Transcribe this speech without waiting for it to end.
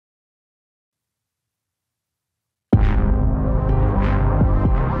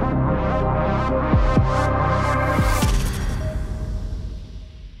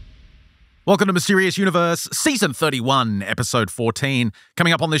Welcome to Mysterious Universe, Season 31, Episode 14.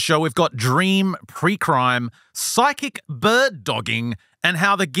 Coming up on this show, we've got dream, pre-crime, psychic bird dogging, and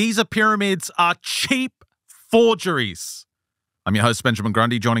how the Giza pyramids are cheap forgeries. I'm your host, Benjamin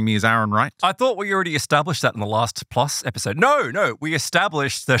Grundy. Joining me is Aaron Wright. I thought we already established that in the last Plus episode. No, we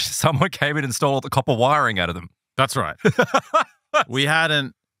established that someone came in and stole all the copper wiring out of them. That's right. We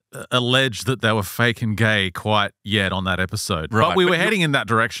hadn't alleged that they were fake and gay quite yet on that episode. Right, but we were heading in that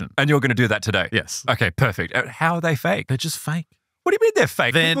direction. And you're going to do that today? Yes. Okay, perfect. How are they fake? They're just fake. What do you mean they're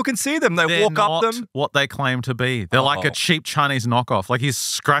fake? People can see them. They walk up them. What they claim to be. They're like a cheap Chinese knockoff. Like you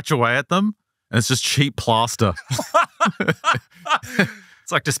scratch away at them and it's just cheap plaster.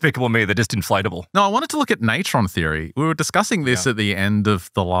 It's like Despicable Me. They're just inflatable. No, I wanted to look at neutron theory. We were discussing this at the end of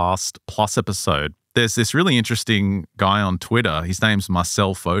the last Plus episode. There's this really interesting guy on Twitter. His name's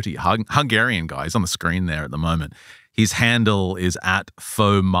Marcel Foti, Hungarian guy. He's on the screen there at the moment. His handle is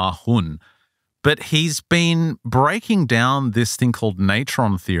 @FoMahun. But he's been breaking down this thing called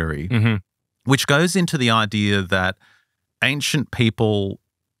neutron theory, which goes into the idea that ancient people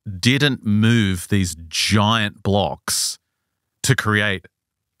didn't move these giant blocks to create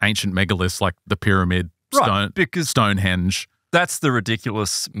ancient megaliths like the pyramid, Stonehenge. That's the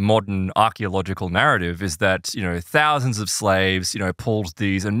ridiculous modern archaeological narrative, is that, thousands of slaves, pulled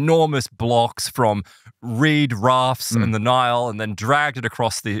these enormous blocks from reed rafts in the Nile and then dragged it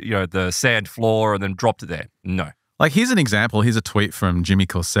across the sand floor and then dropped it there. No. Like, here's an example. Here's a tweet from Jimmy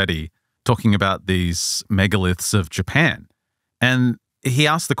Corsetti talking about these megaliths of Japan. And he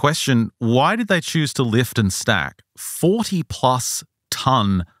asked the question, why did they choose to lift and stack 40-plus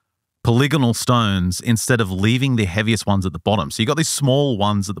ton polygonal stones instead of leaving the heaviest ones at the bottom? So you got these small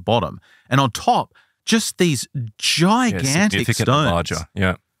ones at the bottom, and on top, just these gigantic stones. Larger.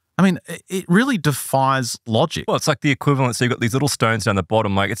 Yeah. I mean, it really defies logic. Well, it's like the equivalent. So you've got these little stones down the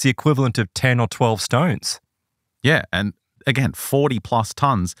bottom, like it's the equivalent of 10 or 12 stones. Yeah, and again, 40-plus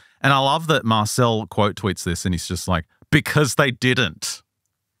tons. And I love that Marcel quote tweets this, and he's just like, because they didn't.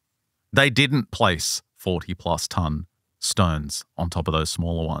 They didn't place 40-plus ton stones on top of those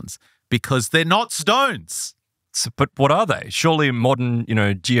smaller ones because they're not stones. So, but what are they? Surely modern,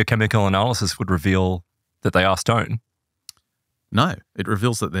 geochemical analysis would reveal that they are stone. No, it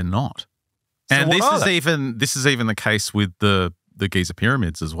reveals that they're not. So and this is even the case with the Giza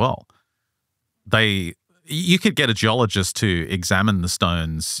pyramids as well. You could get a geologist to examine the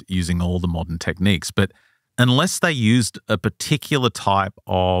stones using all the modern techniques, but unless they used a particular type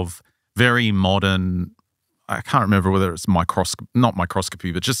of very modern, I can't remember whether it's not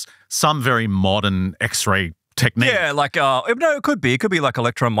microscopy, but just some very modern X-ray technique. Yeah, like, no, it could be. It could be like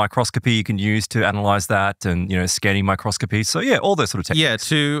electron microscopy you can use to analyze that, and, scanning microscopy. So, yeah, all those sort of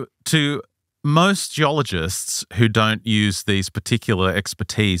techniques. Yeah, to most geologists who don't use these particular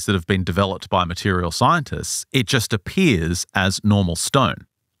expertise that have been developed by material scientists, it just appears as normal stone,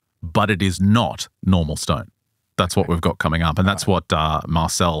 but it is not normal stone. That's what we've got coming up, and that's what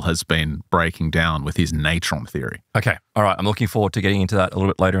Marcel has been breaking down with his neutron theory. Okay, all right. I'm looking forward to getting into that a little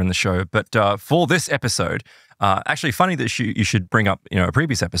bit later in the show. But for this episode, actually funny that you should bring up a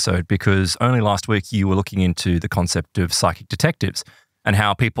previous episode, because only last week you were looking into the concept of psychic detectives and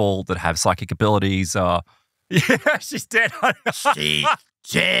how people that have psychic abilities are... Yeah, she's dead, honey. She's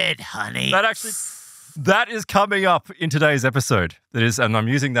dead, honey. That is coming up in today's episode. And I'm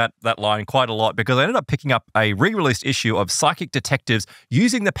using that line quite a lot because I ended up picking up a re-released issue of Psychic Detectives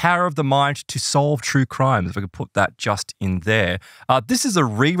Using the Power of the Mind to Solve True Crimes. If I could put that just in there. This is a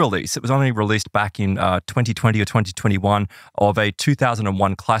re-release. It was only released back in 2020 or 2021 of a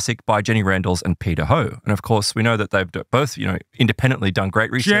 2001 classic by Jenny Randles and Peter Ho. And of course, we know that they've both, independently done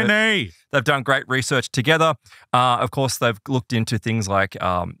great research. Jenny! They've done great research together. Of course, they've looked into things like,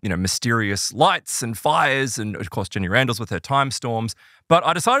 mysterious lights and fires, and of course, Jenny Randles with her time storms. But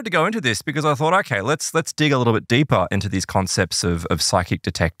I decided to go into this because I thought, okay, let's dig a little bit deeper into these concepts of psychic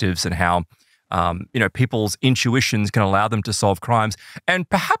detectives and how, people's intuitions can allow them to solve crimes. And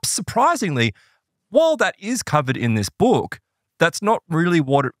perhaps surprisingly, while that is covered in this book, that's not really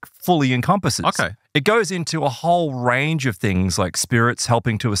what it fully encompasses. Okay. It goes into a whole range of things like spirits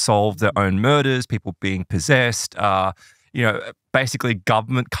helping to solve their own murders, people being possessed, basically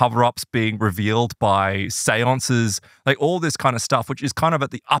government cover-ups being revealed by seances, like all this kind of stuff, which is kind of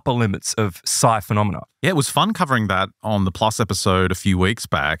at the upper limits of psi phenomena. Yeah, it was fun covering that on the Plus episode a few weeks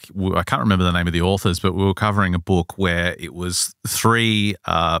back. I can't remember the name of the authors, but we were covering a book where it was three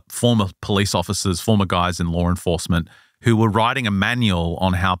former police officers, former guys in law enforcement, who were writing a manual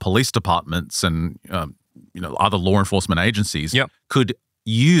on how police departments and other law enforcement agencies could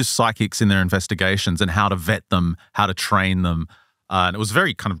use psychics in their investigations and how to vet them, how to train them, and it was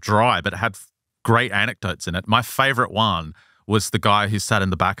very kind of dry, but it had great anecdotes in it. My favorite one was the guy who sat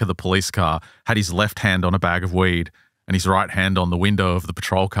in the back of the police car, had his left hand on a bag of weed and his right hand on the window of the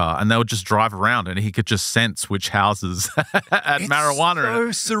patrol car, and they would just drive around and he could just sense which houses had marijuana in it.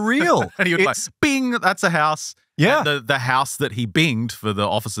 It's so surreal. And he would like, bing, that's a house. Yeah. And the house that he binged for the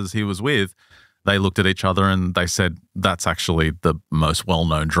officers he was with, they looked at each other and they said, that's actually the most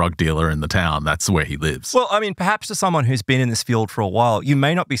well-known drug dealer in the town. That's where he lives. Well, I mean, perhaps to someone who's been in this field for a while, you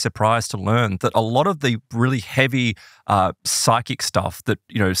may not be surprised to learn that a lot of the really heavy psychic stuff that,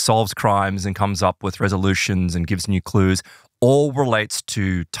 solves crimes and comes up with resolutions and gives new clues all relates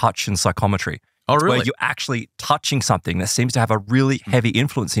to touch and psychometry. Oh, really? Where you're actually touching something that seems to have a really heavy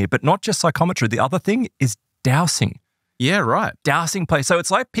influence here, but not just psychometry. The other thing is dowsing. Yeah, right. Dowsing plays. So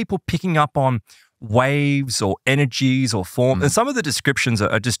it's like people picking up on waves or energies or form. And some of the descriptions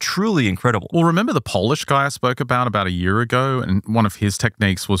are just truly incredible. Well, remember the Polish guy I spoke about a year ago? And one of his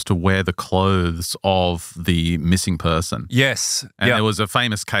techniques was to wear the clothes of the missing person. Yes. And there was a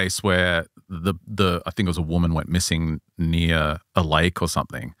famous case where I think it was a woman went missing near a lake or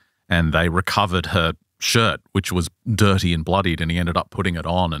something, and they recovered her shirt, which was dirty and bloodied, and he ended up putting it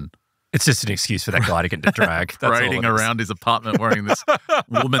on and it's just an excuse for that guy to get into drag. That's parading around his apartment wearing this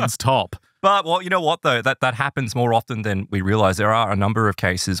woman's top. But, well, you know what, though? That happens more often than we realize. There are a number of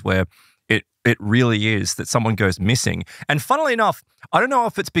cases where it really is that someone goes missing. And funnily enough, I don't know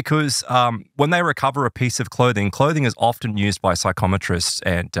if it's because when they recover a piece of clothing is often used by psychometrists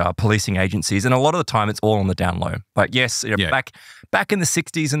and policing agencies. And a lot of the time, it's all on the down low. But yes, back in the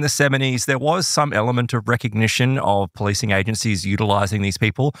 60s and the 70s, there was some element of recognition of policing agencies utilizing these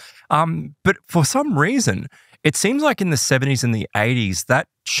people. But for some reason, it seems like in the 70s and the 80s, that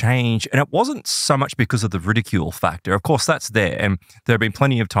changed, and it wasn't so much because of the ridicule factor. Of course, that's there, and there have been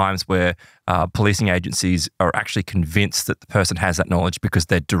plenty of times where policing agencies are actually convinced that the person has that knowledge because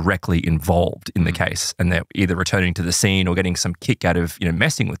they're directly involved in the case, and they're either returning to the scene or getting some kick out of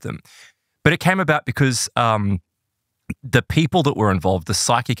messing with them. But it came about because the people that were involved, the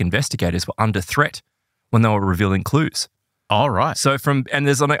psychic investigators, were under threat when they were revealing clues. All right. So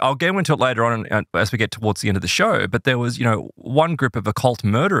I'll get into it later on as we get towards the end of the show, but there was, one group of occult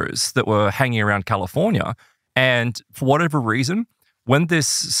murderers that were hanging around California, and for whatever reason, when this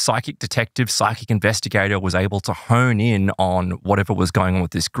psychic detective, psychic investigator was able to hone in on whatever was going on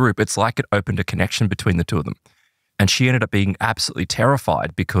with this group, it's like it opened a connection between the two of them. And she ended up being absolutely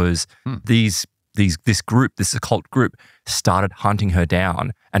terrified because this occult group started hunting her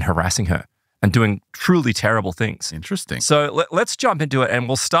down and harassing her and doing truly terrible things. Interesting. So let's jump into it, and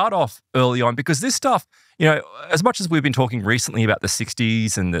we'll start off early on because this stuff, as much as we've been talking recently about the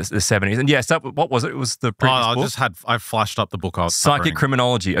 60s and the 70s, and yes, what was it? It was the previous book? I flashed up the book I was Psychic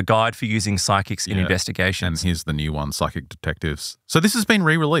Criminology, a guide for using psychics in investigations. And here's the new one, Psychic Detectives. So this has been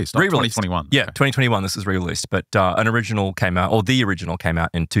re-released. 2021. Yeah, 2021 this was re-released, but the original came out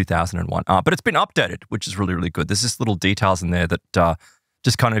in 2001. But it's been updated, which is really, really good. There's just little details in there that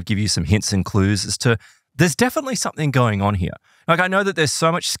just kind of give you some hints and clues as to there's definitely something going on here. Like, I know that there's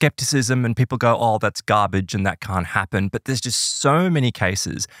so much skepticism and people go, oh, that's garbage and that can't happen, but there's just so many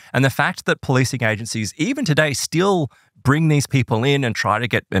cases. And the fact that policing agencies, even today, still bring these people in and try to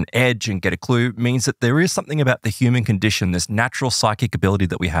get an edge and get a clue means that there is something about the human condition, this natural psychic ability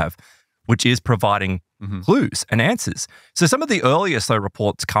that we have, which is providing clues and answers. So some of the earliest, though,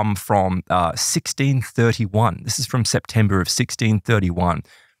 reports come from 1631. This is from September of 1631,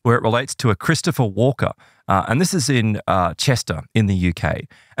 where it relates to a Christopher Walker. And this is in Chester in the UK.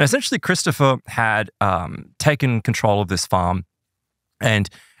 And essentially, Christopher had taken control of this farm. And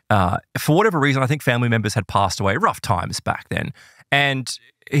for whatever reason, I think family members had passed away, rough times back then. And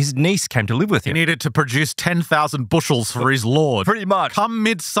his niece came to live with him. He needed to produce 10,000 bushels for his lord. Pretty much. Come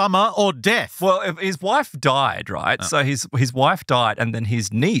midsummer or death. Well, his wife died, right? Oh. So his wife died, and then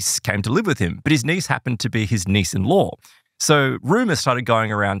his niece came to live with him. But his niece happened to be his niece-in-law. So rumors started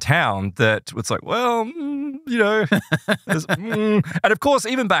going around town that it's like, well, and of course,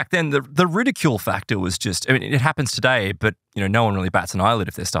 even back then, the ridicule factor was just, I mean, it happens today, but, no one really bats an eyelid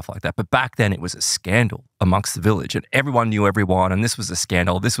if there's stuff like that. But back then, it was a scandal amongst the village, and everyone knew everyone, and this was a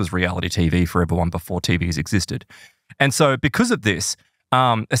scandal. This was reality TV for everyone before TVs existed. And so because of this,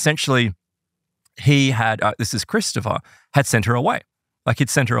 essentially, he had, this is Christopher, had sent her away. Like,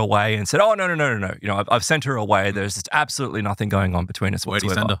 he'd sent her away and said, oh, no. I've sent her away. There's just absolutely nothing going on between us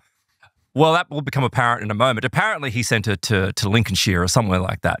whatsoever. Where'd he send her? Well, that will become apparent in a moment. Apparently, he sent her to Lincolnshire or somewhere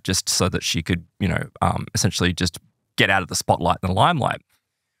like that, just so that she could, essentially just get out of the spotlight and the limelight.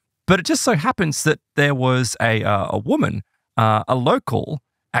 But it just so happens that there was a woman, a local,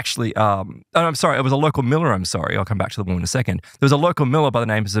 actually, I'm sorry, it was a local miller, I'm sorry. I'll come back to the woman in a second. There was a local miller by the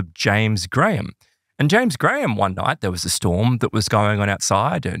name of James Graham. And James Graham, one night, there was a storm that was going on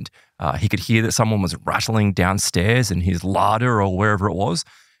outside, and he could hear that someone was rattling downstairs in his larder or wherever it was.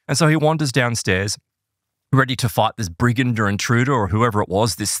 And so he wanders downstairs, ready to fight this brigand or intruder or whoever it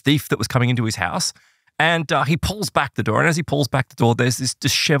was, this thief that was coming into his house. And he pulls back the door. And as he pulls back the door, there's this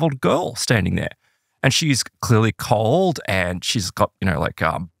disheveled girl standing there. And she's clearly cold, and she's got,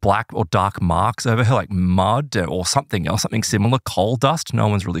 black or dark marks over her, like mud or something else, something similar, coal dust. No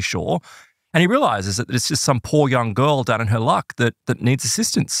one's really sure. And he realizes that it's just some poor young girl down in her luck that needs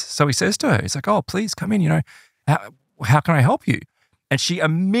assistance. So he says to her, he's like, oh, please come in, how can I help you? And she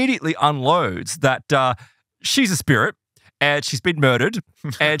immediately unloads that she's a spirit and she's been murdered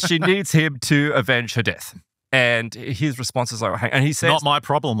and she needs him to avenge her death. And his response is like, and he says, not my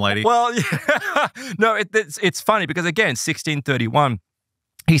problem, lady. Well, yeah. No, it's funny because, again, 1631,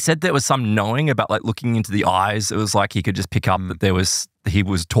 he said there was some knowing about looking into the eyes. It was like he could just pick up that he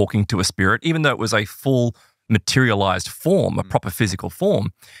was talking to a spirit, even though it was a full materialized form, a proper physical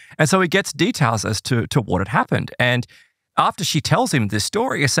form. And so he gets details as to what had happened. And after she tells him this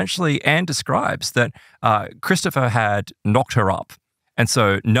story, essentially Anne describes that Christopher had knocked her up. And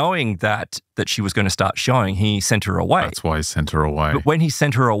so knowing that she was going to start showing, he sent her away. That's why he sent her away. But when he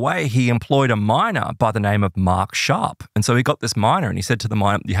sent her away, he employed a miner by the name of Mark Sharp. And so he got this miner and he said to the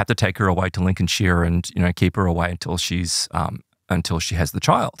miner, you have to take her away to Lincolnshire and, keep her away until she has the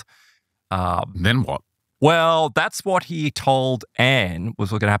child. Then what? Well, that's what he told Anne was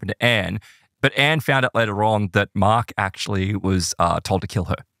going to happen to Anne. But Anne found out later on that Mark actually was told to kill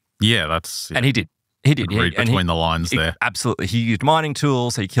her. Yeah, that's... Yeah. And he did. He did. Read between the lines there. Absolutely. He used mining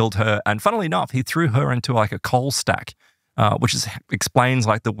tools. He killed her. And funnily enough, he threw her into a coal stack, which explains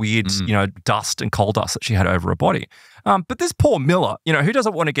the weird, dust and coal dust that she had over her body. But this poor miller, who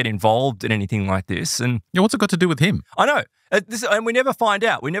doesn't want to get involved in anything like this? And yeah, what's it got to do with him? I know. And we never find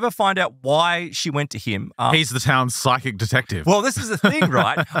out. We never find out why she went to him. He's the town's psychic detective. Well, this is the thing,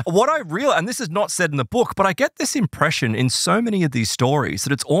 right? What I realize, and this is not said in the book, but I get this impression in so many of these stories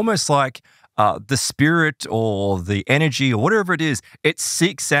that it's almost like the spirit or the energy or whatever it is, it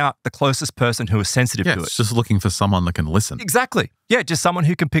seeks out the closest person who is sensitive to it. It's just looking for someone that can listen. Exactly. Yeah, just someone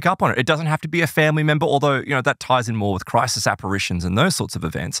who can pick up on it. It doesn't have to be a family member, although, that ties in more with crisis apparitions and those sorts of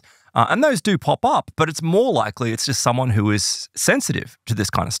events. And those do pop up, but it's more likely it's just someone who is sensitive to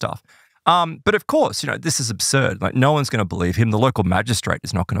this kind of stuff. But of course, this is absurd. No one's going to believe him. The local magistrate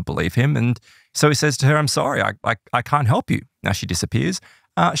is not going to believe him. And so he says to her, I'm sorry, I can't help you. Now she disappears.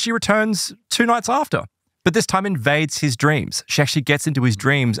 She returns 2 nights after, but this time invades his dreams. She actually gets into his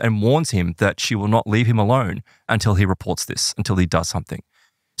dreams and warns him that she will not leave him alone until he reports this, until he does something.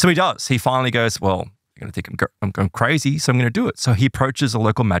 So he does. He finally goes, well, you're going to think I'm going crazy, so I'm going to do it. So he approaches a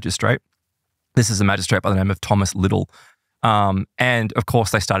local magistrate. This is a magistrate by the name of Thomas Little. And of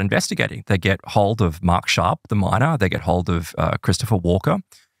course, they start investigating. They get hold of Mark Sharp, the miner. They get hold of Christopher Walker,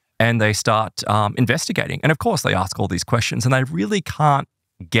 and they start investigating. And of course, they ask all these questions, and they really can't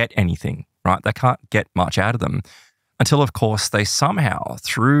get anything, right? They can't get much out of them until, of course, they somehow,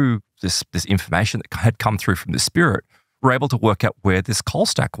 through this information that had come through from the spirit, were able to work out where this coal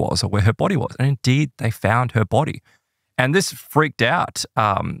stack was or where her body was. And indeed, they found her body. And this freaked out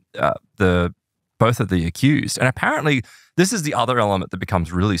both of the accused. And apparently, this is the other element that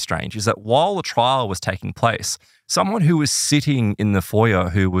becomes really strange, is that while the trial was taking place, someone who was sitting in the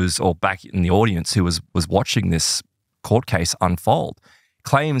foyer or back in the audience who was watching this court case unfold,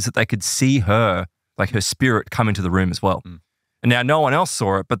 claims that they could see her, her spirit, come into the room as well. And now no one else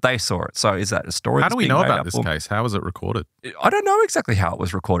saw it, but they saw it. So is that a story? How do we know about this case? How was it recorded? I don't know exactly how it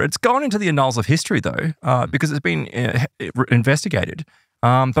was recorded. It's gone into the annals of history, though, because it's been investigated.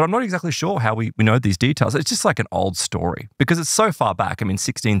 But I'm not exactly sure how we know these details. It's just like an old story because it's so far back.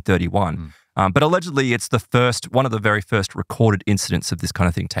 1631. But allegedly, it's one of the very first recorded incidents of this kind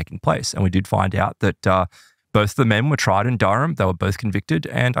of thing taking place. And we did find out that both the men were tried in Durham. They were both convicted,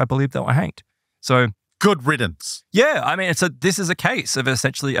 and I believe they were hanged. So good riddance. Yeah, this is a case of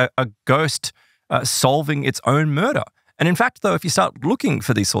essentially a ghost solving its own murder. And in fact, though, if you start looking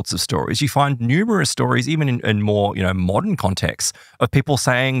for these sorts of stories, you find numerous stories, even in more modern contexts, of people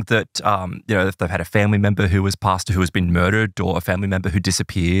saying that if they've had a family member who was passed who has been murdered, or a family member who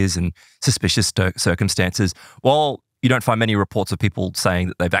disappears in suspicious circumstances. While you don't find many reports of people saying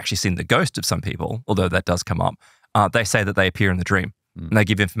that they've actually seen the ghost of some people, although that does come up. They say that they appear in the dream. And they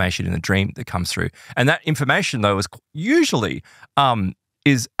give information in the dream that comes through. And that information, though, is usually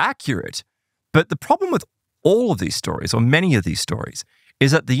is accurate. But the problem with all of these stories, or many of these stories,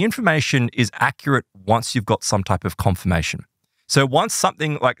 is that the information is accurate once you've got some type of confirmation. So once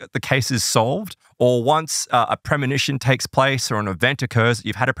something like the case is solved, or once a premonition takes place or an event occurs that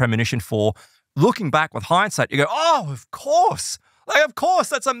you've had a premonition for, looking back with hindsight, you go, oh, of course. Like, of course,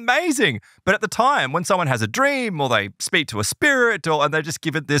 that's amazing. But at the time, when someone has a dream or they speak to a spirit and they're just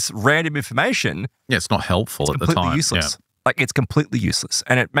given this random information. Yeah, it's not helpful at the time. It's completely useless. Yeah. Like, it's completely useless.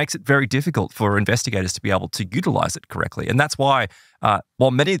 And it makes it very difficult for investigators to be able to utilize it correctly. And that's why,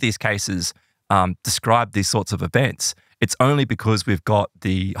 while many of these cases describe these sorts of events, it's only because we've got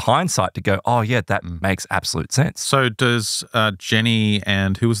the hindsight to go, oh, yeah, that makes absolute sense. So does Jenny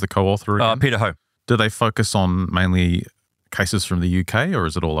and who was the co-author again? Peter Ho. Do they focus on mainly cases from the UK, or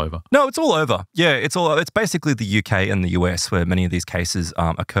is it all over? No, it's all over. Yeah, it's basically the UK and the US where many of these cases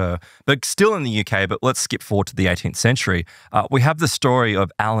occur, but still in the UK. But let's skip forward to the 18th century. We have the story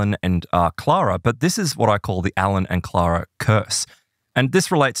of Alan and Clara, but this is what I call the Alan and Clara curse. And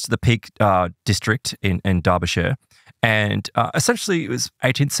this relates to the Peak district in Derbyshire. And essentially, it was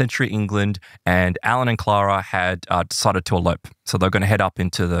 18th century England, and Alan and Clara had decided to elope. So they're going to head up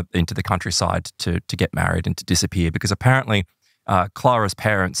into the countryside to get married and to disappear, because apparently Clara's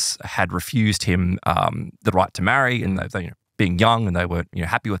parents had refused him the right to marry, and they being young, and they weren't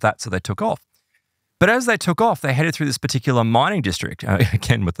happy with that, so they took off. But as they took off, they headed through this particular mining district,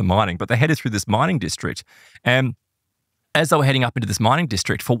 again with the mining, but they headed through this mining district, and as they were heading up into this mining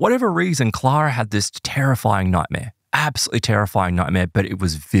district, for whatever reason, Clara had this terrifying nightmare. Absolutely terrifying nightmare, but it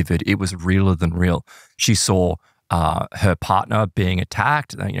was vivid. It was realer than real. She saw her partner being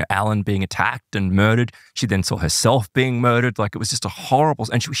attacked, Alan being attacked and murdered. She then saw herself being murdered. Like, it was just a horrible,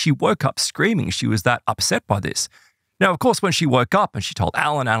 and she woke up screaming. She was that upset by this. Now, of course, when she woke up and she told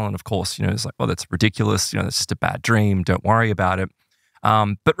Alan, of course, was like, well, that's ridiculous. That's just a bad dream. Don't worry about it.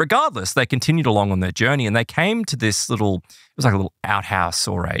 But regardless, they continued along on their journey, and they came to this it was like a little outhouse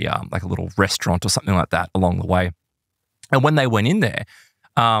or like a little restaurant or something like that along the way. And when they went in there,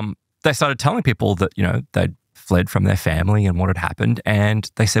 they started telling people that, they'd fled from their family and what had happened,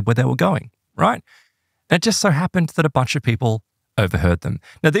 and they said where they were going, right? And it just so happened that a bunch of people overheard them.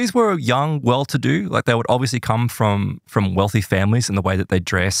 Now, these were young, well-to-do, like they would obviously come from wealthy families, in the way that they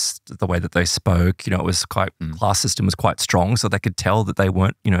dressed, the way that they spoke, it was quite, class system was quite strong, so they could tell that they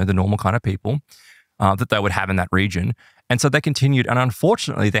weren't, the normal kind of people that they would have in that region. And so they continued, and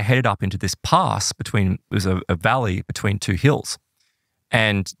unfortunately, they headed up into this pass it was a valley between two hills.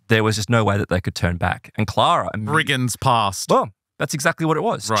 And there was just no way that they could turn back. And Clara... Brigands Pass. Well, that's exactly what it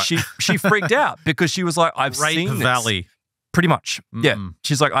was. Right. She freaked out because she was like, I've seen this. Valley. Pretty much. Yeah.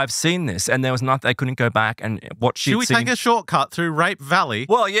 She's like, I've seen this, and there was nothing, they couldn't go back. And what she'd seen... Should we take a shortcut through Rape Valley?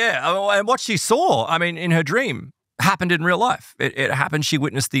 Well, yeah. And what she saw, in her dream, happened in real life. It happened. She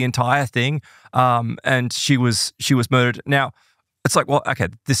witnessed the entire thing, and she was murdered. Now, it's like, well, okay,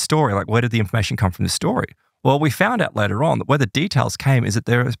 this story, like, where did the information come from this story? Well, we found out later on that where the details came is that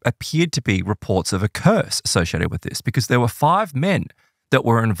there appeared to be reports of a curse associated with this, because there were 5 men that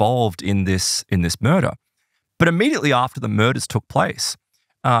were involved in this murder. But immediately after the murders took place,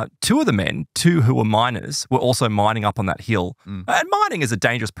 2 of the men, 2 who were miners, were also mining up on that hill. And mining is a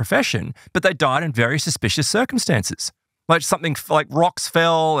dangerous profession, but they died in very suspicious circumstances. Like something like rocks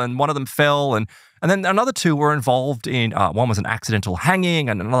fell, and one of them fell, and then another 2 were involved in, one was an accidental hanging,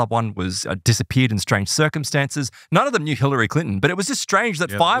 and another one was disappeared in strange circumstances. None of them knew Hillary Clinton, but it was just strange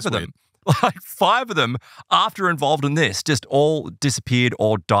that 5 of them, like 5 of them, after involved in this, just all disappeared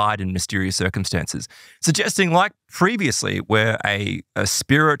or died in mysterious circumstances, suggesting, like previously, where a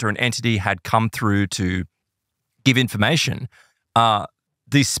spirit or an entity had come through to give information,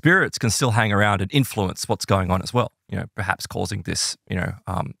 these spirits can still hang around and influence what's going on as well, perhaps causing this,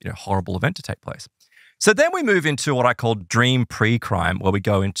 horrible event to take place. So then we move into what I call dream pre-crime, where we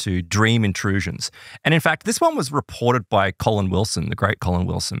go into dream intrusions. And in fact, this one was reported by Colin Wilson, the great Colin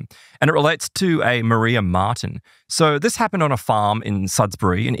Wilson, and it relates to a Maria Martin. So this happened on a farm in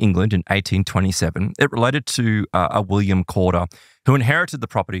Sudbury in England in 1827. It related to a William Corder, who inherited the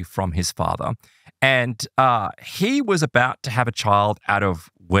property from his father. And he was about to have a child out of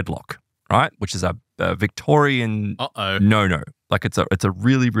wedlock, right? Which is a Victorian no-no. Like it's a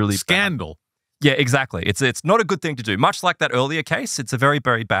really, really scandal. Yeah, exactly. It's not a good thing to do. Much like that earlier case, it's a very,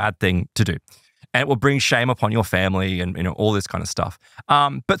 very bad thing to do. And it will bring shame upon your family and, all this kind of stuff.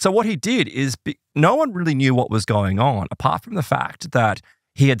 But so what he did is no one really knew what was going on, apart from the fact that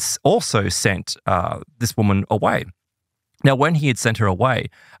he had also sent this woman away. Now, when he had sent her away,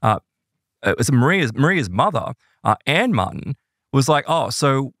 it was Maria's mother, Anne Martin, was like, oh,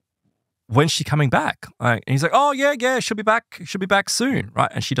 so when's she coming back? And he's like, oh, yeah, she'll be back soon,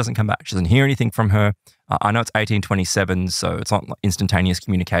 right? And she doesn't come back. She doesn't hear anything from her. I know it's 1827, so it's not instantaneous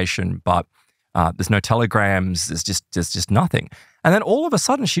communication, but There's no telegrams. There's just nothing. And then all of a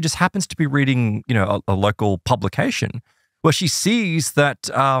sudden, she just happens to be reading, a local publication where she sees that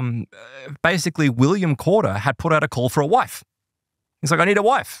basically William Corder had put out a call for a wife. He's like, I need a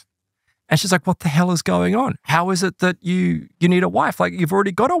wife. And she's like, what the hell is going on? How is it that you need a wife? Like, you've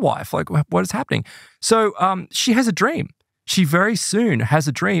already got a wife. Like, what is happening? So she has a dream. She very soon has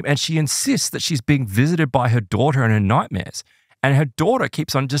a dream, and she insists that she's being visited by her daughter in her nightmares. And her daughter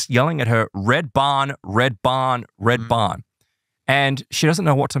keeps on just yelling at her, red barn, red barn, red barn. And she doesn't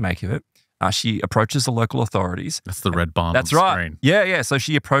know what to make of it. She approaches the local authorities. That's the red barn. That's on the right. Screen. Yeah. So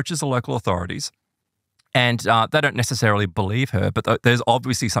she approaches the local authorities. And they don't necessarily believe her, but there's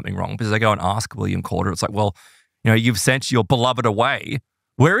obviously something wrong because they go and ask William Corder. It's like, well, you've sent your beloved away.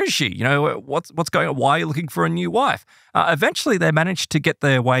 Where is she? What's going on? Why are you looking for a new wife? Eventually, they managed to get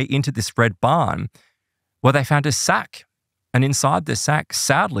their way into this red barn where they found a sack. And inside the sack,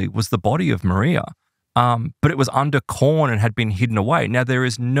 sadly, was the body of Maria. But it was under corn and had been hidden away. Now, there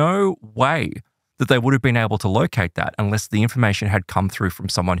is no way that they would have been able to locate that unless the information had come through from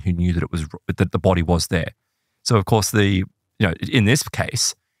someone who knew that the body was there. So, of course, in this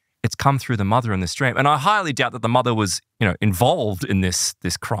case, it's come through the mother in this dream. And I highly doubt that the mother was, involved in this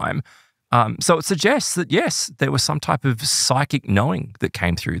crime. So it suggests that, yes, there was some type of psychic knowing that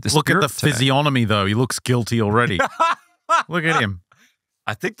came through. Look at the physiognomy, though. He looks guilty already. Look at him.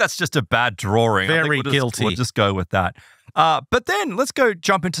 I think that's just a bad drawing. Very guilty. We'll just go with that. But then let's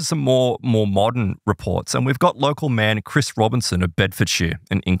jump into some more modern reports. And we've got local man Chris Robinson of Bedfordshire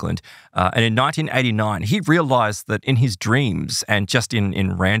in England. And in 1989, he realized that in his dreams and just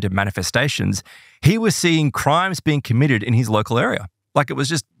in random manifestations, he was seeing crimes being committed in his local area. Like it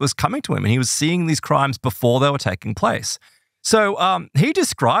was coming to him, and he was seeing these crimes before they were taking place. So he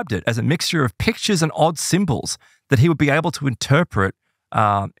described it as a mixture of pictures and odd symbols that he would be able to interpret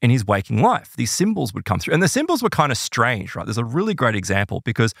in his waking life. These symbols would come through. And the symbols were kind of strange, right? There's a really great example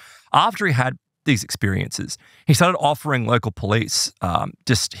because after he had these experiences, he started offering local police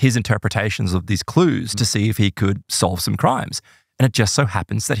just his interpretations of these clues to see if he could solve some crimes. And it just so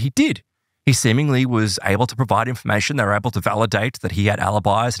happens that he did. He seemingly was able to provide information. They were able to validate that he had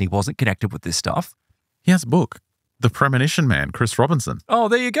alibis and he wasn't connected with this stuff. He has a book, The Premonition Man, Chris Robinson. Oh,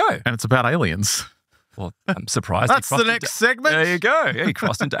 there you go. And it's about aliens. Well, I'm surprised. That's the next segment. There you go. Yeah, he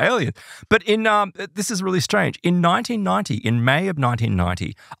crossed into aliens. But this is really strange. In 1990, in May of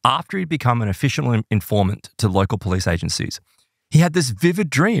 1990, after he'd become an official informant to local police agencies, he had this vivid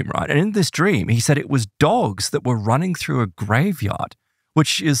dream, right? And in this dream, he said it was dogs that were running through a graveyard,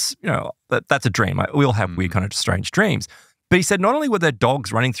 which is, that's a dream. We all have weird kind of strange dreams. But he said not only were there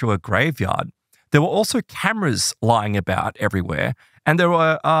dogs running through a graveyard, there were also cameras lying about everywhere, and there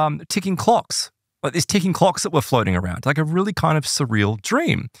were ticking clocks. Like these ticking clocks that were floating around, like a really kind of surreal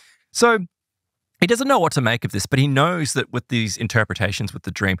dream. So he doesn't know what to make of this, but he knows that with these interpretations with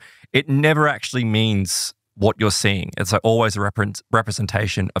the dream, it never actually means what you're seeing. It's like always a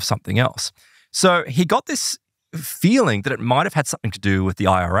representation of something else. So he got this feeling that it might have had something to do with the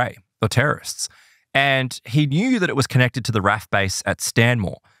IRA, the terrorists. And he knew that it was connected to the RAF base at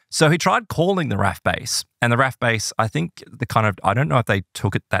Stanmore. So he tried calling the RAF base, and the RAF base, I think I don't know if they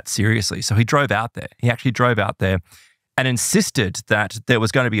took it that seriously. So he drove out there. He actually drove out there and insisted that there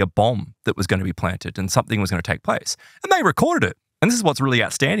was going to be a bomb that was going to be planted and something was going to take place. And they recorded it. And this is what's really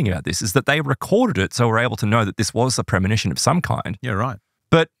outstanding about this, is that they recorded it so we're able to know that this was a premonition of some kind. Yeah, right.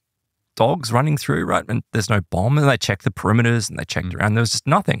 But dogs running through, right, and there's no bomb, and they checked the perimeters and they checked around. There was just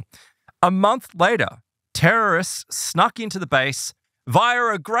nothing. A month later, terrorists snuck into the base via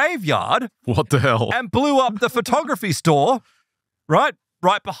a graveyard. What the hell? And blew up the photography store, right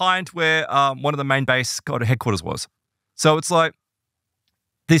behind where one of the main base headquarters was. So it's like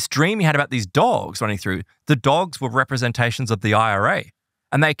this dream he had about these dogs running through. The dogs were representations of the IRA.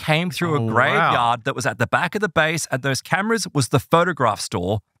 And they came through a graveyard that was at the back of the base, and those cameras was the photograph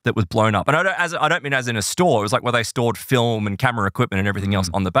store that was blown up. And I don't mean as in a store. It was like where they stored film and camera equipment and everything else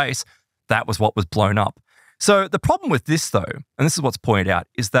on the base. That was what was blown up. So the problem with this, though, and this is what's pointed out,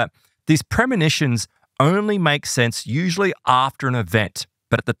 is that these premonitions only make sense usually after an event,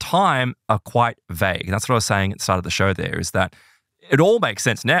 but at the time are quite vague. And that's what I was saying at the start of the show there, is that it all makes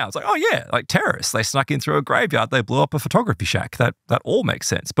sense now. It's like, oh yeah, like terrorists, they snuck in through a graveyard, they blew up a photography shack. That all makes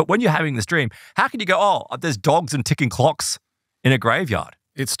sense. But when you're having this dream, how can you go, oh, there's dogs and ticking clocks in a graveyard?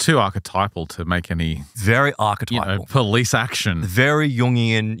 It's too archetypal to make any Very archetypal. police action. Very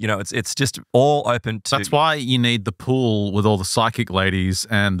Jungian. It's just all open to. That's why you need the pool with all the psychic ladies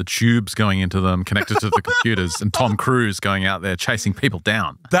and the tubes going into them connected to the computers and Tom Cruise going out there chasing people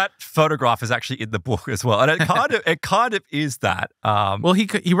down. That photograph is actually in the book as well. And it kind of is that. Well,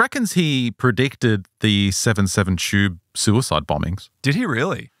 he reckons he predicted the 7/7 tube suicide bombings. Did he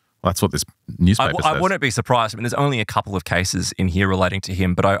really? That's what this newspaper says. I wouldn't be surprised. I mean, there's only a couple of cases in here relating to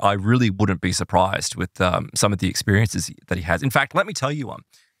him, but I really wouldn't be surprised with some of the experiences that he has. In fact, let me tell you one.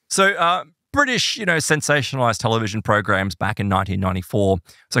 So British, sensationalized television programs back in 1994,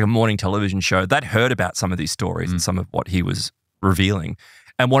 it's like a morning television show, they'd heard about some of these stories and some of what he was revealing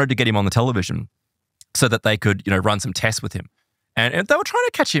and wanted to get him on the television so that they could, run some tests with him. And they were trying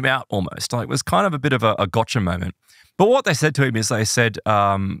to catch him out almost. Like, it was kind of a bit of a gotcha moment. But what they said to him is they said,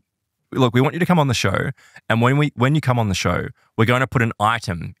 look, we want you to come on the show, and when you come on the show, we're going to put an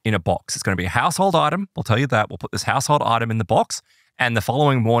item in a box. It's going to be a household item. We'll tell you that. We'll put this household item in the box, and the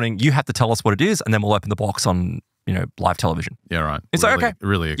following morning, you have to tell us what it is, and then we'll open the box on, live television. Yeah, right. It's really, like, okay.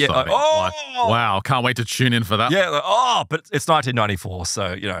 Really exciting. Yeah, wow, can't wait to tune in for that. Yeah, but it's 1994,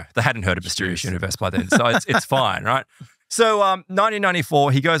 so, they hadn't heard of Mysterious Universe by then, so it's fine, right? So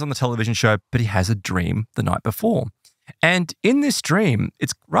 1994, he goes on the television show, but he has a dream the night before. And in this dream,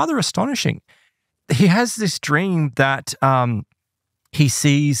 it's rather astonishing. He has this dream that he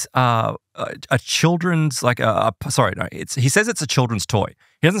sees a children's, he says it's a children's toy.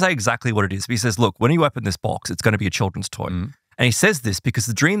 He doesn't say exactly what it is, but he says, look, when you open this box, it's going to be a children's toy. And he says this because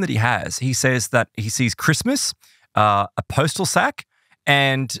the dream that he has, he says that he sees Christmas, a postal sack,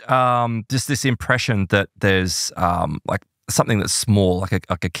 and just this impression that there's like something that's small, like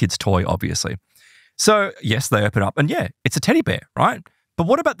a kid's toy, obviously. So, yes, they open up and yeah, it's a teddy bear, right? But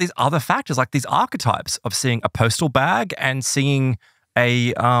what about these other factors, like these archetypes of seeing a postal bag and seeing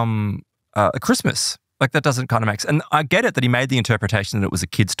a Christmas? Like, that doesn't kind of make sense. And I get it that he made the interpretation that it was a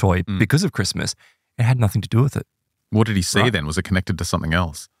kid's toy because of Christmas. It had nothing to do with it. What did he see then? Was it connected to something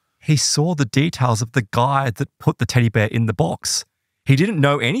else? He saw the details of the guy that put the teddy bear in the box. He didn't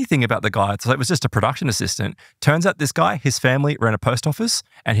know anything about the guy, so it was just a production assistant. Turns out this guy, his family ran a post office,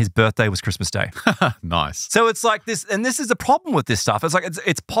 and his birthday was Christmas Day. Nice. So it's like this, and this is a problem with this stuff. It's like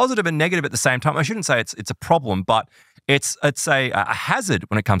it's positive and negative at the same time. I shouldn't say it's a problem, but it's a hazard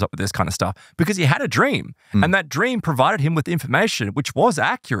when it comes up with this kind of stuff because he had a dream, and that dream provided him with information which was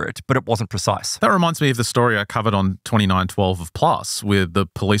accurate, but it wasn't precise. That reminds me of the story I covered on 2912 of Plus, where the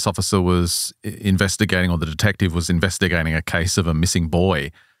police officer was investigating, or the detective was investigating a case of a missing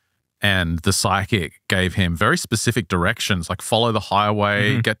boy, and the psychic gave him very specific directions, like follow the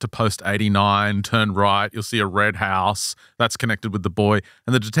highway, get to post 89, turn right, you'll see a red house that's connected with the boy.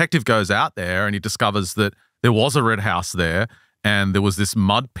 And the detective goes out there and he discovers that there was a red house there, and there was this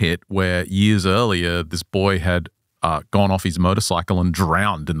mud pit where years earlier this boy had gone off his motorcycle and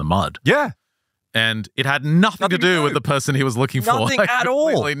drowned in the mud. Yeah. And it had nothing to do with the person he was looking for. Nothing at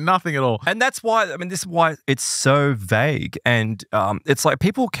all. Nothing at all. And that's why, this is why it's so vague. And it's like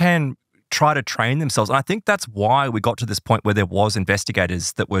people can try to train themselves. And I think that's why we got to this point where there was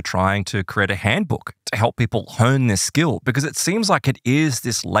investigators that were trying to create a handbook to help people hone their skill, because it seems like it is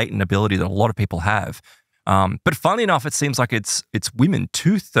this latent ability that a lot of people have. But funnily enough, it seems like it's women.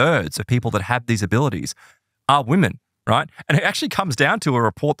 2/3 of people that have these abilities are women, right? And it actually comes down to a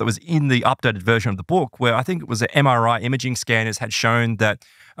report that was in the updated version of the book where I think it was an MRI imaging scanners had shown that,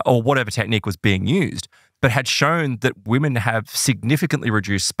 or whatever technique was being used, but had shown that women have significantly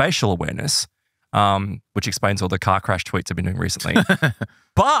reduced spatial awareness, which explains all the car crash tweets I've been doing recently.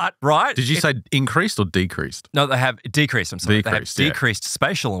 But, right. Did you say increased or decreased? No, they have decreased. I'm sorry. Decreased, they have decreased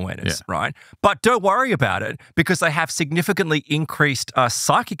spatial awareness, right? But don't worry about it because they have significantly increased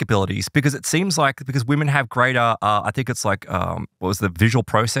psychic abilities, because it seems like, because women have greater, I think it's like, what was the visual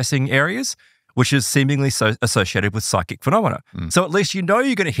processing areas, which is seemingly so associated with psychic phenomena. So at least you know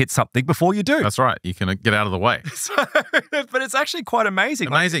you're going to hit something before you do. That's right. You can get out of the way. But it's actually quite amazing.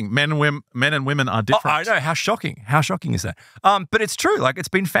 Amazing. Like, men and women are different. I know. How shocking. How shocking is that? But it's true. Like, it's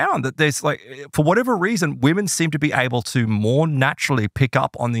been found that there's, like, for whatever reason, women seem to be able to more naturally pick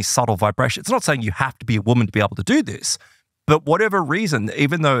up on these subtle vibrations. It's not saying you have to be a woman to be able to do this, but whatever reason,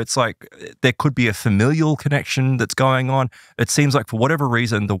 even though it's like there could be a familial connection that's going on, it seems like for whatever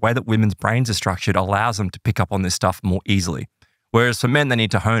reason, the way that women's brains are structured allows them to pick up on this stuff more easily. Whereas for men, they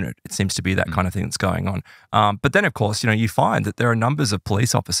need to hone it. It seems to be that kind of thing that's going on. But then, of course, you find that there are numbers of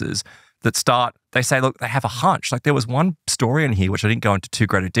police officers that they say, look, they have a hunch. Like, there was one story in here, which I didn't go into too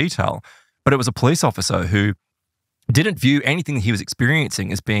great a detail, but it was a police officer who didn't view anything that he was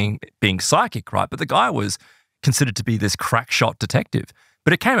experiencing as being psychic, right? But the guy was considered to be this crack shot detective.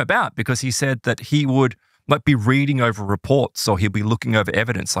 But it came about because he said that he would like be reading over reports or he'd be looking over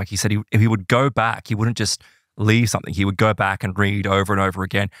evidence. Like he said, he would go back. He wouldn't just leave something. He would go back and read over and over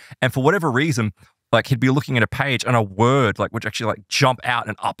again. And for whatever reason, like he'd be looking at a page and a word like would actually like jump out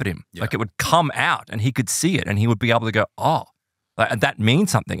and up at him. Yeah. Like it would come out and he could see it and he would be able to go, oh, that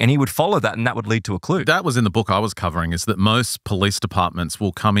means something. And he would follow that and that would lead to a clue. That was in the book I was covering, is that most police departments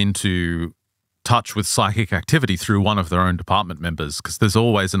will come into touch with psychic activity through one of their own department members, because there's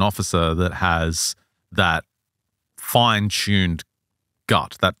always an officer that has that fine-tuned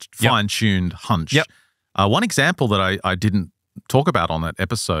gut, that fine-tuned hunch. Yep. One example that I didn't talk about on that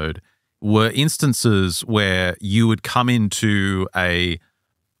episode were instances where you would come into a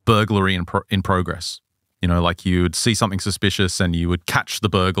burglary in progress. You know, like you would see something suspicious and you would catch the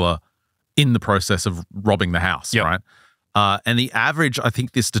burglar in the process of robbing the house, right? And the average, I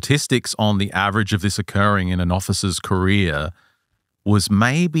think the statistics on the average of this occurring in an officer's career was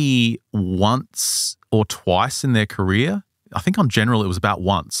maybe once or twice in their career. I think on general it was about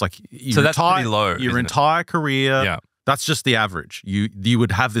once. Like so that's pretty low. Your entire career, that's just the average. You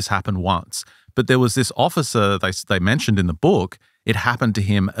would have this happen once. But there was this officer they mentioned in the book, it happened to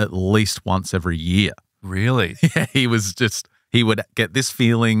him at least once every year. Really? Yeah, he would get this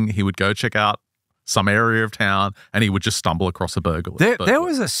feeling, he would go check out some area of town and he would just stumble across a burglar. There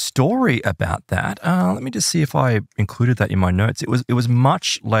was a story about that. Let me just see if I included that in my notes. It was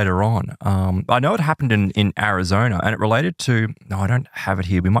much later on. I know it happened in Arizona and it related to, no, I don't have it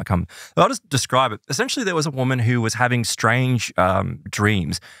here. We might come, I'll just describe it. Essentially, there was a woman who was having strange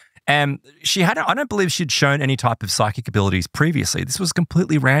dreams. And she had, I don't believe she'd shown any type of psychic abilities previously. This was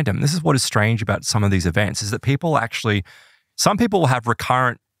completely random. This is what is strange about some of these events, is that some people will have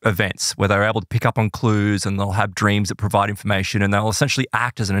recurrent events where they're able to pick up on clues and they'll have dreams that provide information and they'll essentially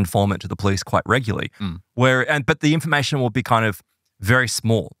act as an informant to the police quite regularly. But the information will be kind of very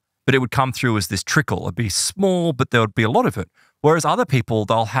small, but it would come through as this trickle. It'd be small, but there would be a lot of it. Whereas other people,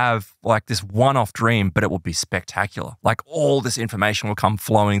 they'll have like this one-off dream, but it will be spectacular. Like all this information will come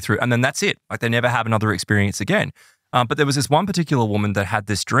flowing through and then that's it. Like they never have another experience again. But there was this one particular woman that had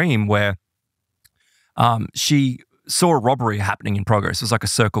this dream where she saw a robbery happening in progress. It was like a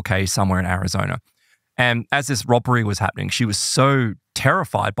Circle K somewhere in Arizona. And as this robbery was happening, she was so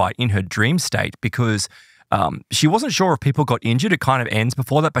terrified by it in her dream state because she wasn't sure if people got injured. It kind of ends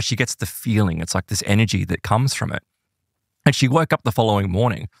before that, but she gets the feeling. It's like this energy that comes from it. And she woke up the following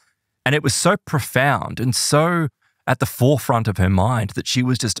morning and it was so profound and so at the forefront of her mind that she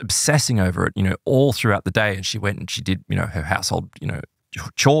was just obsessing over it, all throughout the day. And she went and she did, her household,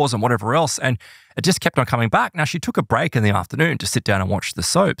 chores and whatever else. And it just kept on coming back. Now, she took a break in the afternoon to sit down and watch the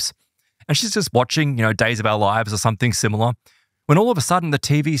soaps. And she's just watching, Days of Our Lives or something similar, when all of a sudden the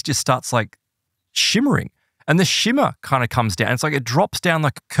TV just starts like shimmering. And the shimmer kind of comes down. It's like it drops down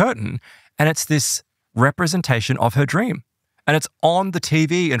like a curtain. And it's this representation of her dream. And it's on the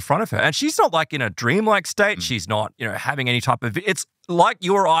TV in front of her. And she's not like in a dreamlike state. She's not, having any type of, it's like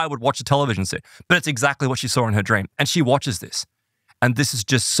you or I would watch a television set, but it's exactly what she saw in her dream. And she watches this. And this is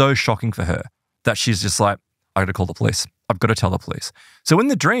just so shocking for her that she's just like, I got to call the police. I've got to tell the police. So in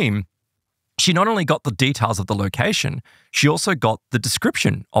the dream, she not only got the details of the location, she also got the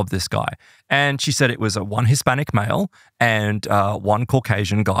description of this guy. And she said it was one Hispanic male and one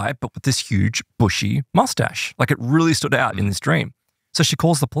Caucasian guy, but with this huge bushy mustache. Like it really stood out in this dream. So she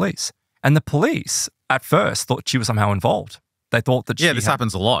calls the police. And the police at first thought she was somehow involved. They thought that this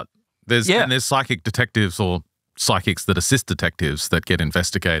happens a lot. There's psychic detectives or psychics that assist detectives that get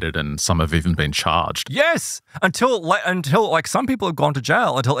investigated and some have even been charged. Yes, until like some people have gone to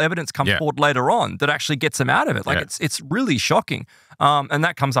jail until evidence comes forward later on that actually gets them out of it. Like it's really shocking. And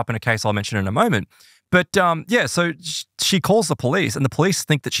that comes up in a case I'll mention in a moment. But so she calls the police and the police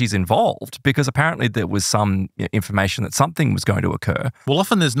think that she's involved because apparently there was some information that something was going to occur. Well,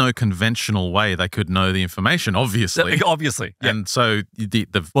 often there's no conventional way they could know the information, obviously. Obviously. Yeah. And so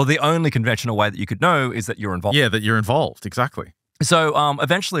the only conventional way that you could know is that you're involved. Yeah, that you're involved. Exactly. So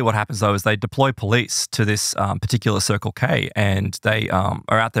eventually what happens though is they deploy police to this particular Circle K and they are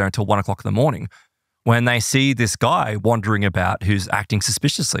out there until 1 o'clock in the morning when they see this guy wandering about who's acting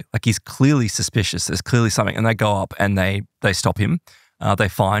suspiciously. Like he's clearly suspicious. There's clearly something. And they go up and they stop him. They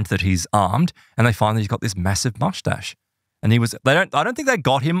find that he's armed and they find that he's got this massive mustache. And I don't think they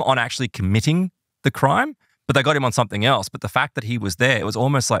got him on actually committing the crime, but they got him on something else. But the fact that he was there, it was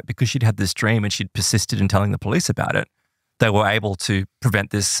almost like because she'd had this dream and she'd persisted in telling the police about it, they were able to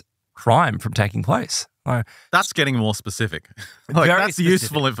prevent this crime from taking place. That's getting more specific. Like, Very that's specific.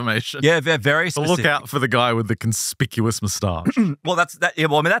 useful information. Yeah, they're very So specific. look out for the guy with the conspicuous moustache. Well, that's that. Yeah,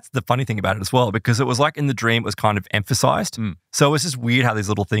 well, I mean, that's the funny thing about it as well, because it was like in the dream, it was kind of emphasized. So it's just weird how these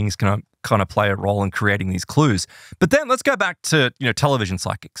little things can kind of play a role in creating these clues. But then let's go back to television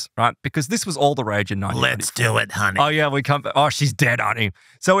psychics, right? Because this was all the rage in 1994. Let's do it, honey. Oh yeah, we come. Oh, she's dead, honey.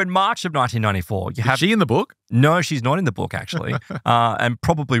 So in March of 1994, you have. Is she in the book? No, she's not in the book, actually, and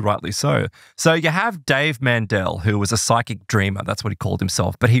probably rightly so. So you have Dave Mandel, who was a psychic dreamer. That's what he called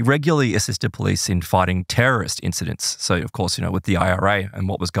himself. But he regularly assisted police in fighting terrorist incidents. So, of course, with the IRA and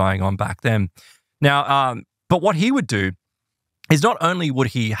what was going on back then. Now, but what he would do is not only would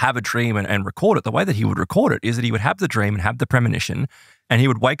he have a dream and record it, the way that he would record it is that he would have the dream and have the premonition, and he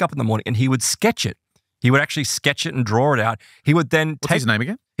would wake up in the morning and he would sketch it. He would actually sketch it and draw it out. He would then What's his name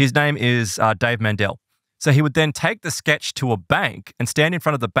again? His name is Dave Mandel. So he would then take the sketch to a bank and stand in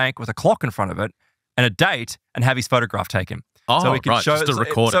front of the bank with a clock in front of it and a date and have his photograph taken. Oh, so he could right, show just to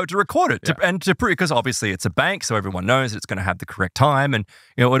record it. So to record it, and to prove, because obviously it's a bank, so everyone knows it's going to have the correct time, and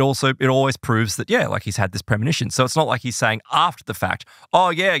it always proves that like he's had this premonition. So it's not like he's saying after the fact, oh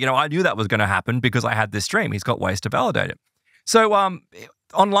yeah, I knew that was going to happen because I had this dream. He's got ways to validate it. So on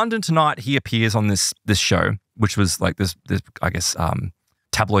London Tonight, he appears on this show, which was like this I guess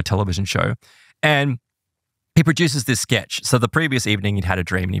tabloid television show, and he produces this sketch. So the previous evening he'd had a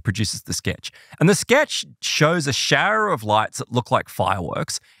dream and he produces the sketch. And the sketch shows a shower of lights that look like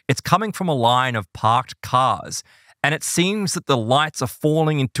fireworks. It's coming from a line of parked cars. And it seems that the lights are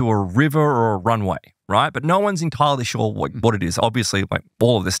falling into a river or a runway, right? But no one's entirely sure what it is. Obviously, like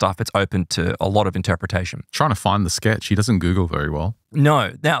all of this stuff, it's open to a lot of interpretation. Trying to find the sketch. He doesn't Google very well.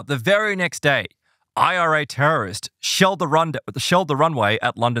 No. Now, the very next day, IRA terrorists shelled the runway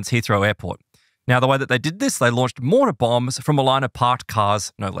at London's Heathrow Airport. Now, the way that they did this, they launched mortar bombs from a line of parked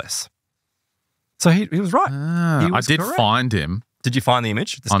cars, no less. So he was right. He was I did correct. find him. Did you find the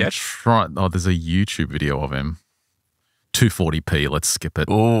image, the sketch? There's a YouTube video of him. 240p, let's skip it.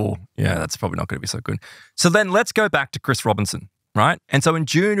 Oh, yeah, that's probably not going to be so good. So then let's go back to Chris Robinson, right? And so in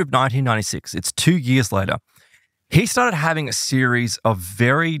June of 1996, it's 2 years later, he started having a series of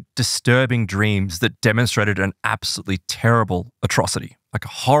very disturbing dreams that demonstrated an absolutely terrible atrocity, like a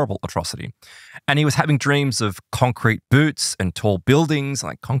horrible atrocity. And he was having dreams of concrete boots and tall buildings.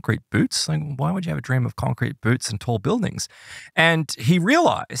 Like, concrete boots? Like, why would you have a dream of concrete boots and tall buildings? And he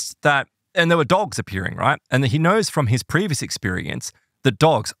realized that, and there were dogs appearing, right? And he knows from his previous experience that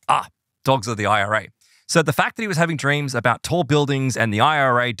dogs are the IRA. So the fact that he was having dreams about tall buildings and the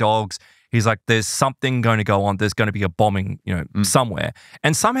IRA dogs, he's like, there's something going to go on. There's going to be a bombing, somewhere.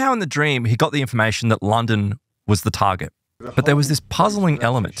 And somehow in the dream, he got the information that London was the target. But there was this puzzling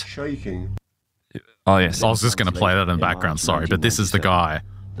element. Shaking. Oh, yes. I was just going to play that in the background, sorry, but this is the guy.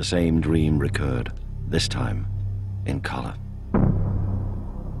 The same dream recurred, this time in color.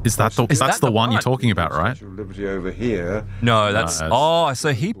 That's the one you're talking about, right? Statue of Liberty over here. No,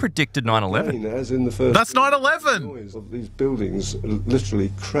 so he predicted 9/11. As in the first. That's 9/11. Noise of these buildings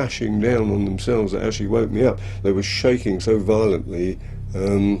literally crashing down on themselves that actually woke me up. They were shaking so violently.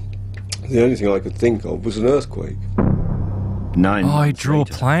 The only thing I could think of was an earthquake. 9 months he drew a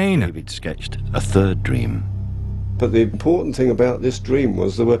later, plane. David sketched a third dream. But the important thing about this dream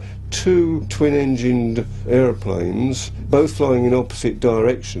was there were two twin-engined aeroplanes, both flying in opposite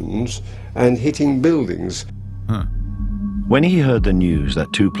directions and hitting buildings. When he heard the news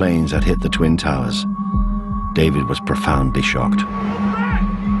that 2 planes had hit the Twin Towers, David was profoundly shocked.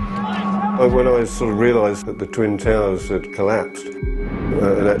 When I sort of realised that the Twin Towers had collapsed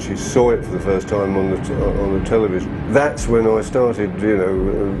and actually saw it for the first time on the television, that's when I started,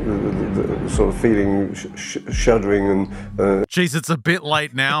 sort of feeling shuddering and. Jeez, it's a bit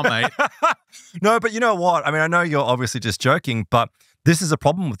late now, mate. No, but you know what? I mean, I know you're obviously just joking, but this is a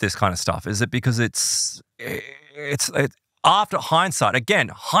problem with this kind of stuff. Is it because it's after hindsight,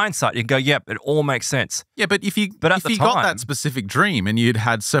 you can go, yep, it all makes sense. Yeah, but if you got that specific dream and you'd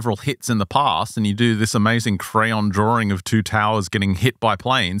had several hits in the past and you do this amazing crayon drawing of 2 towers getting hit by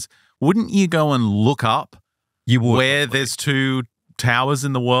planes, wouldn't you go and look up where there's 2 towers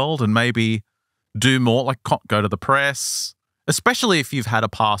in the world and maybe do more, like go to the press, especially if you've had a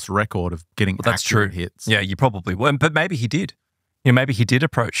past record of getting accurate hits? Yeah, you probably would, but maybe he did. Maybe he did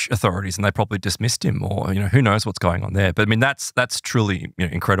approach authorities and they probably dismissed him, or who knows what's going on there. But I mean, that's truly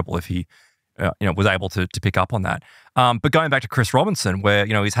incredible if he was able to pick up on that. But going back to Chris Robinson, where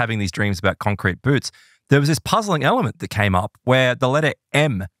he's having these dreams about concrete boots, there was this puzzling element that came up where the letter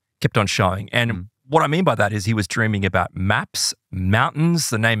M kept on showing. And what I mean by that is he was dreaming about maps,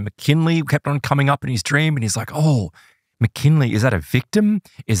 mountains. The name McKinley kept on coming up in his dream, and he's like, oh, McKinley, is that a victim?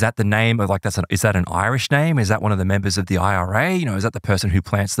 Is that the name of is that an Irish name? Is that one of the members of the IRA? Is that the person who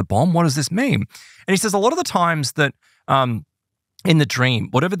plants the bomb? What does this mean? And he says a lot of the times that in the dream,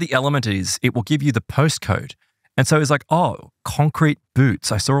 whatever the element is, it will give you the postcode. And so he's like, oh, concrete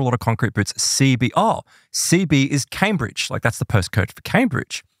boots. I saw a lot of concrete boots. CB. Oh, CB is Cambridge. Like that's the postcode for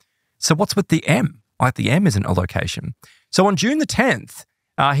Cambridge. So what's with the M? Like the M isn't a location. So on June the 10th,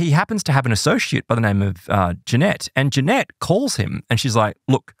 he happens to have an associate by the name of Jeanette, and Jeanette calls him and she's like,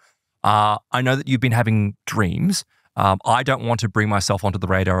 look, I know that you've been having dreams. I don't want to bring myself onto the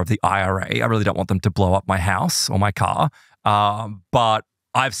radar of the IRA. I really don't want them to blow up my house or my car, but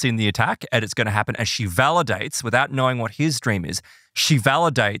I've seen the attack and it's going to happen. And she validates, without knowing what his dream is, she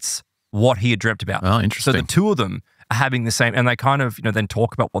validates what he had dreamt about. Oh, interesting. So the two of them are having the same, and they kind of, then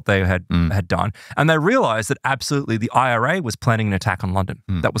talk about what they had done. And they realize that absolutely the IRA was planning an attack on London.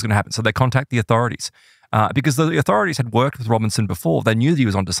 That was going to happen. So they contact the authorities because the authorities had worked with Robinson before. They knew that he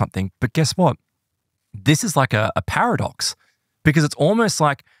was onto something. But guess what? This is like a paradox because it's almost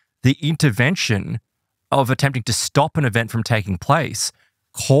like the intervention of attempting to stop an event from taking place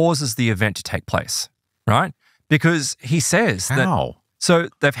causes the event to take place, right? Because he says that. So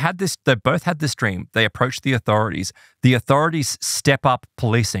they've both had this dream. They approach the authorities. The authorities step up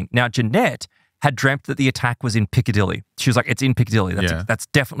policing. Now, Jeanette had dreamt that the attack was in Piccadilly. She was like, it's in Piccadilly. That's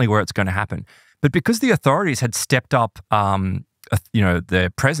definitely where it's going to happen. But because the authorities had stepped up, their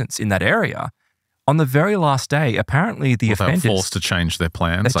presence in that area, on the very last day, apparently the offenders— they were forced to change their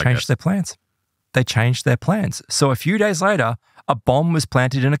plans, They changed their plans. So a few days later, a bomb was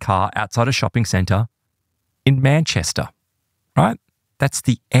planted in a car outside a shopping centre in Manchester, right? That's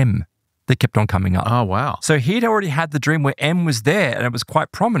the M that kept on coming up. Oh, wow. So he'd already had the dream where M was there and it was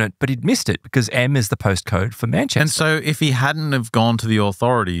quite prominent, but he'd missed it because M is the postcode for Manchester. And so if he hadn't have gone to the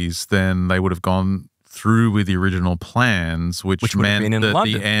authorities, then they would have gone through with the original plans, which meant that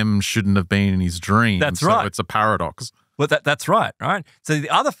London. The M shouldn't have been in his dream. That's right. So it's a paradox. Well, that's right? So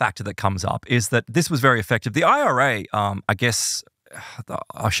the other factor that comes up is that this was very effective. The IRA, I guess,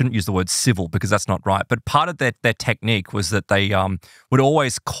 I shouldn't use the word civil because that's not right, but part of their technique was that they would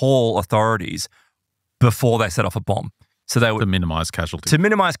always call authorities before they set off a bomb. So they would— To minimize casualties. To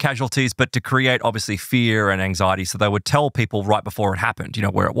minimize casualties, but to create obviously fear and anxiety. So they would tell people right before it happened,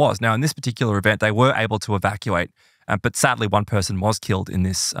 where it was. Now, in this particular event, they were able to evacuate, but sadly one person was killed in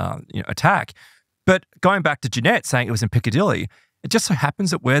this attack. But going back to Jeanette saying it was in Piccadilly, it just so happens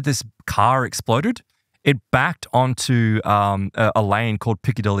that where this car exploded, it backed onto a lane called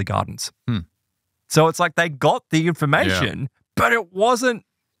Piccadilly Gardens. So it's like they got the information, but it wasn't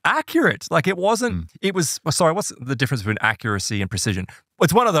accurate. Like it wasn't, it was, sorry, what's the difference between accuracy and precision?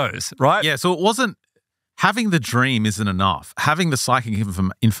 It's one of those, right? Yeah, so it wasn't, having the dream isn't enough. Having the psychic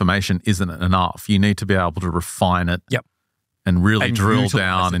information isn't enough. You need to be able to refine it. Yep. And really drill utilize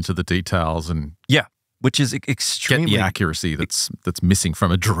down it into the details and which is extremely— get the accuracy that's missing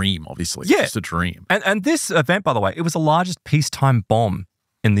from a dream, obviously. Yeah. It's just a dream. And this event, by the way, it was the largest peacetime bomb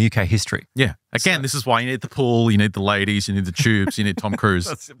in the UK history. Yeah. Again, this is why you need the pool, you need the ladies, you need the tubes, you need Tom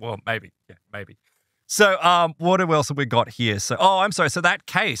Cruise. Well, maybe. Yeah, maybe. So what else have we got here? So, I'm sorry. So that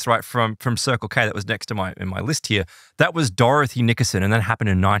case, right, from Circle K that was next to in my list here, that was Dorothy Nickerson, and that happened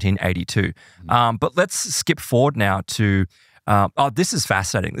in 1982. But let's skip forward now to— this is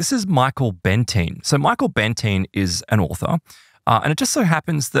fascinating. This is Michael Bentine. So Michael Bentine is an author, and it just so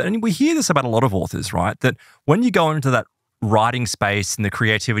happens that, and we hear this about a lot of authors, right, that when you go into that writing space and the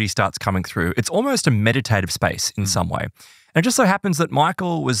creativity starts coming through, it's almost a meditative space in some way. And it just so happens that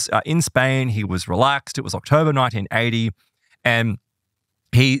Michael was in Spain. He was relaxed. It was October 1980, and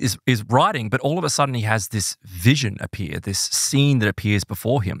he is writing, but all of a sudden he has this vision appear, this scene that appears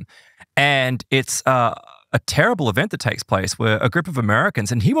before him, and it's a terrible event that takes place where a group of Americans,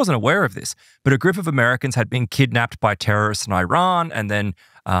 and he wasn't aware of this, but a group of Americans had been kidnapped by terrorists in Iran, and then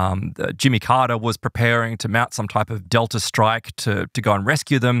Jimmy Carter was preparing to mount some type of Delta strike to go and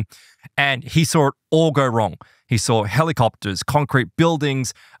rescue them, and he saw it all go wrong. He saw helicopters, concrete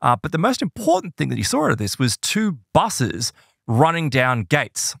buildings, but the most important thing that he saw out of this was two buses running down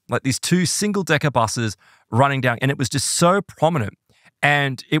gates, like these two single-decker buses running down, and it was just so prominent.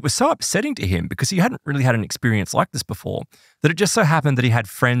 And it was so upsetting to him because he hadn't really had an experience like this before, that it just so happened that he had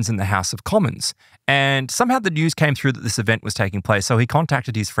friends in the House of Commons. And somehow the news came through that this event was taking place. So he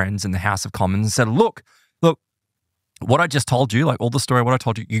contacted his friends in the House of Commons and said, look, what I just told you, like all the story, what I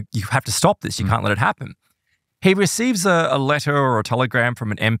told you, you have to stop this. You can't let it happen. He receives a letter or a telegram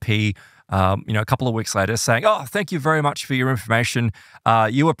from an MP, a couple of weeks later saying, oh, thank you very much for your information.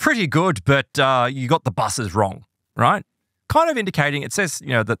 You were pretty good, but you got the buses wrong, right? Kind of indicating, it says,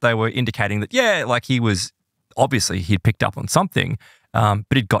 that they were indicating that, like he was obviously he'd picked up on something, but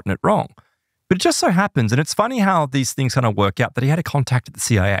he'd gotten it wrong. But it just so happens, and it's funny how these things kind of work out, that he had a contact at the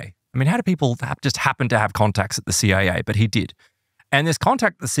CIA. I mean, how do people just happen to have contacts at the CIA? But he did. And this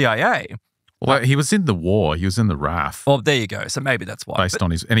contact at the CIA... Well, he was in the war. He was in the RAF. Well, there you go. So maybe that's why.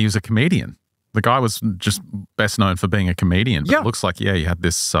 And he was a comedian. The guy was just best known for being a comedian. But it looks like, he had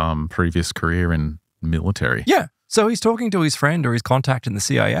this previous career in military. Yeah. So he's talking to his friend or his contact in the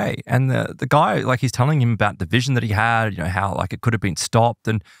CIA, and the guy, like, he's telling him about the vision that he had, how, like, it could have been stopped.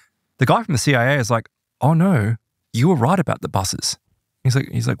 And the guy from the CIA is like, oh no, you were right about the buses.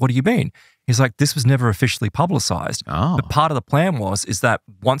 He's like, what do you mean? He's like, this was never officially publicized. Oh. But part of the plan is that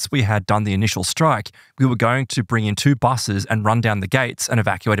once we had done the initial strike, we were going to bring in 2 buses and run down the gates and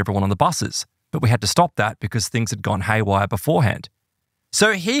evacuate everyone on the buses. But we had to stop that because things had gone haywire beforehand.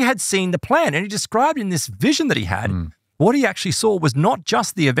 So he had seen the plan, and he described in this vision that he had, what he actually saw was not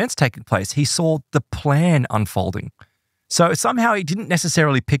just the events taking place, he saw the plan unfolding. So somehow he didn't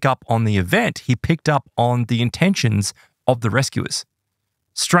necessarily pick up on the event, he picked up on the intentions of the rescuers.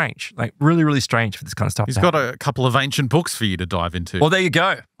 Strange, like really, really strange for this kind of stuff. He's got a couple of ancient books for you to dive into. Well, there you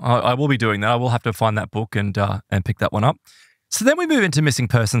go. I will be doing that. I will have to find that book and pick that one up. So then we move into missing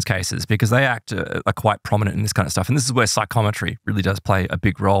persons cases, because they are quite prominent in this kind of stuff. And this is where psychometry really does play a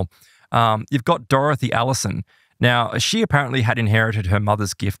big role. You've got Dorothy Allison. Now, she apparently had inherited her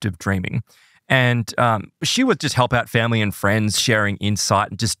mother's gift of dreaming. And she would just help out family and friends, sharing insight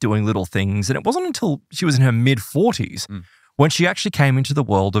and just doing little things. And it wasn't until she was in her mid-40s when she actually came into the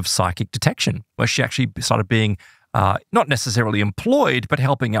world of psychic detection, where she actually started being not necessarily employed, but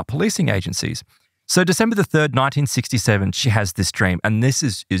helping out policing agencies. So December the 3rd, 1967, she has this dream, and this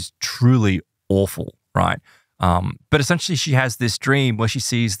is truly awful, right? But essentially she has this dream where she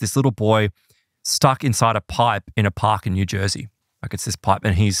sees this little boy stuck inside a pipe in a park in New Jersey. Like, it's this pipe,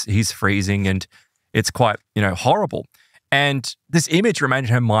 and he's freezing, and it's quite, horrible. And this image remained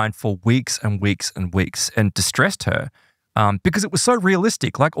in her mind for weeks and weeks and weeks, and distressed her because it was so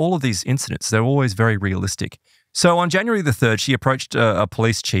realistic. Like all of these incidents, they're always very realistic. So on January the 3rd, she approached a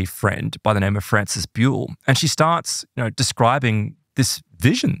police chief friend by the name of Francis Buell, and she starts, describing this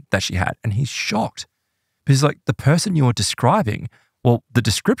vision that she had, and he's shocked. Because, like, the person you're describing, well, the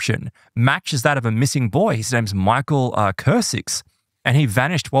description matches that of a missing boy. His name's Michael Kursix, and he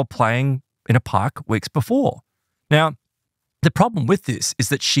vanished while playing in a park weeks before. Now, the problem with this is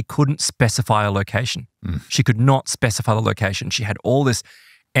that she couldn't specify a location. She could not specify the location. She had all this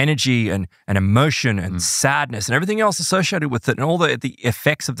energy and emotion and sadness and everything else associated with it, and all the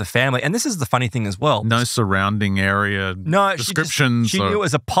effects of the family. And this is the funny thing as well. No surrounding area descriptions. She knew it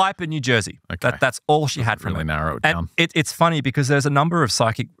was a pipe in New Jersey. Okay. That's all she had from really it. Narrow it down. And it's funny because there's a number of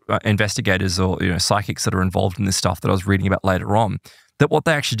psychic investigators or psychics that are involved in this stuff that I was reading about later on, that what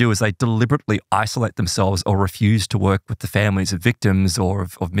they actually do is they deliberately isolate themselves or refuse to work with the families of victims or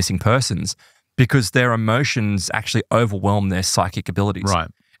of missing persons because their emotions actually overwhelm their psychic abilities. Right.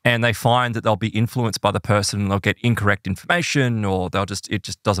 And they find that they'll be influenced by the person, they'll get it information, or it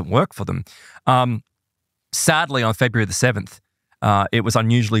just doesn't work for them. Sadly, on February the 7th, it was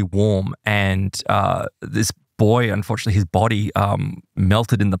unusually warm, and this boy, unfortunately, his body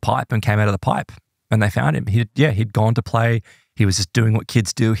melted in the pipe and came out of the pipe, and they found him. He'd gone to play. He was just doing what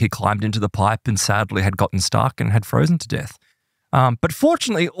kids do. He climbed into the pipe and sadly had gotten stuck and had frozen to death. But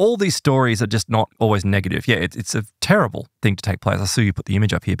fortunately, all these stories are just not always negative. Yeah, it's a terrible thing to take place. I saw you put the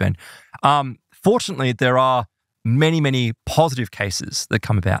image up here, Ben. Fortunately, there are many, many positive cases that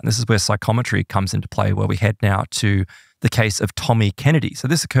come about. And this is where psychometry comes into play, where we head now to the case of Tommy Kennedy. So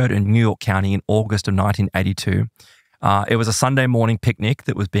this occurred in New York County in August of 1982. It was a Sunday morning picnic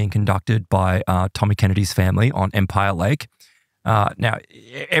that was being conducted by Tommy Kennedy's family on Empire Lake. Now,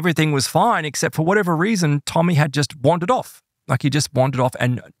 everything was fine, except for whatever reason, Tommy had just wandered off. Like, he just wandered off,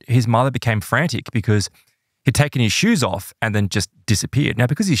 and his mother became frantic because he'd taken his shoes off and then just disappeared. Now,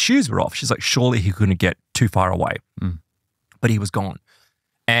 because his shoes were off, she's like, surely he couldn't get too far away. But he was gone.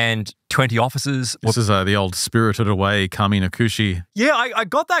 And 20 officers... This is the old spirited away Kami Nakushi. Yeah, I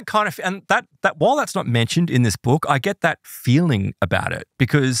got that kind of... And that while that's not mentioned in this book, I get that feeling about it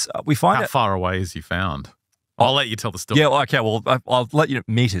because we find How far away is he found? I'll let you tell the story. Yeah, okay, well, I'll let you know.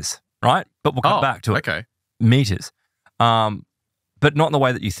 Meters, right? But we'll come back to it. Okay. Meters. But not in the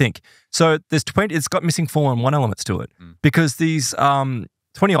way that you think. So there's 20, it's got missing 411 elements to it because these 20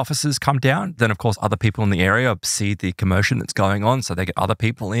 officers come down. Then, of course, other people in the area see the commotion that's going on. So they get other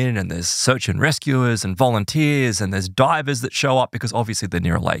people in, and there's search and rescuers and volunteers, and there's divers that show up because obviously they're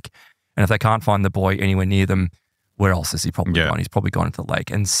near a lake. And if they can't find the boy anywhere near them, where else is he probably gone? He's probably gone into the lake.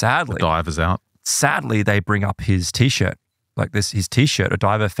 And sadly, the diver's out. Sadly, they bring up his T-shirt like this, his T-shirt. A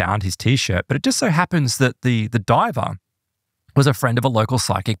diver found his T-shirt, but it just so happens that the diver was a friend of a local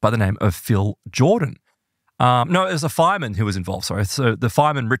psychic by the name of Phil Jordan. No, it was a fireman who was involved, sorry. So the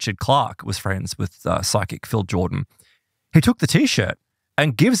fireman, Richard Clark, was friends with psychic Phil Jordan. He took the T-shirt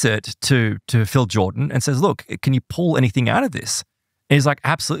and gives it to Phil Jordan and says, look, can you pull anything out of this? And he's like,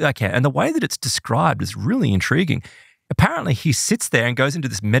 absolutely I can. And the way that it's described is really intriguing. Apparently, he sits there and goes into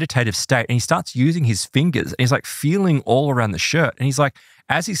this meditative state and he starts using his fingers and he's like feeling all around the shirt. And he's like,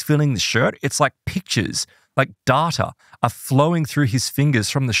 as he's feeling the shirt, it's like pictures, like data are flowing through his fingers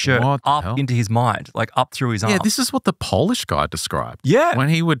from the shirt up into his mind, like up through his arm. Yeah, this is what the Polish guy described. Yeah. When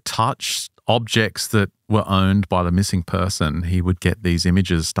he would touch objects that were owned by the missing person, he would get these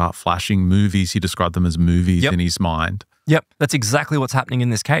images start flashing. Movies, he described them as movies in his mind. Yep, that's exactly what's happening in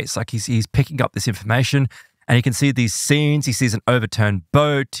this case. Like he's picking up this information and he can see these scenes. He sees an overturned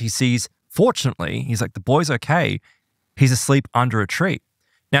boat. He sees, fortunately, he's like, the boy's okay. He's asleep under a tree.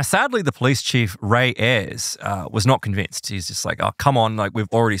 Now, sadly, the police chief, Ray Ayres, was not convinced. He's just like, oh, come on, like we've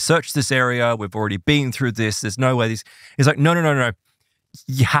already searched this area. We've already been through this. There's no way these. He's like, no.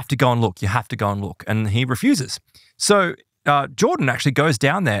 You have to go and look. You have to go and look. And he refuses. So Jordan actually goes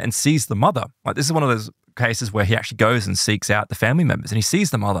down there and sees the mother. Like this is one of those cases where he actually goes and seeks out the family members and he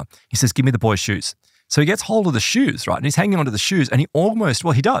sees the mother. He says, give me the boy's shoes. So he gets hold of the shoes, right? And he's hanging onto the shoes and he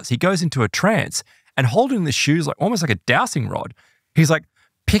does. He goes into a trance and holding the shoes like almost like a dowsing rod. He's like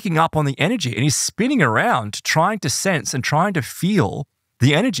picking up on the energy and he's spinning around trying to sense and trying to feel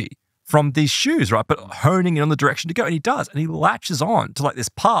the energy from these shoes, right? But honing in on the direction to go. And he does. And he latches on to like this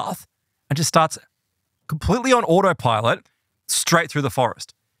path and just starts completely on autopilot straight through the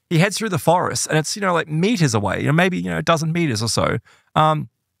forest. He heads through the forest and it's, like meters away, maybe, a dozen meters or so.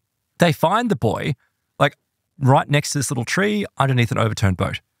 They find the boy like right next to this little tree underneath an overturned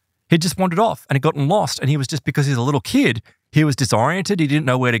boat. He'd just wandered off and he'd gotten lost. And he was just because he's a little kid, he was disoriented. He didn't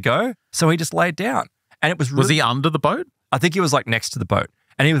know where to go. So he just laid down. And it was really, was he under the boat? I think he was like next to the boat.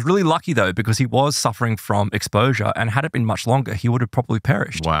 And he was really lucky though, because he was suffering from exposure and had it been much longer, he would have probably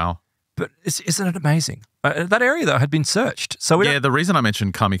perished. Wow. But isn't it amazing? That area though had been searched. So the reason I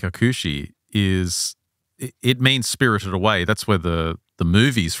mentioned kamikakushi is it means spirited away. That's where the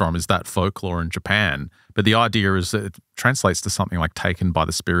movie's from, is that folklore in Japan. But the idea is that it translates to something like taken by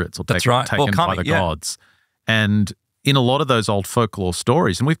the spirits or taken by the gods. And in a lot of those old folklore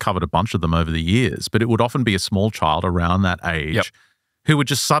stories, and we've covered a bunch of them over the years, but it would often be a small child around that age who would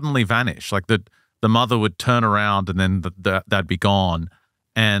just suddenly vanish. Like the mother would turn around and then they'd be gone.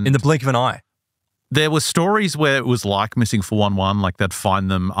 And in the blink of an eye. There were stories where it was like Missing 411, like they'd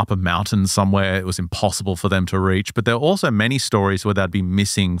find them up a mountain somewhere. It was impossible for them to reach. But there were also many stories where they'd be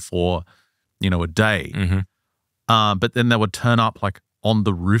missing for, a day. Mm-hmm. But then they would turn up like on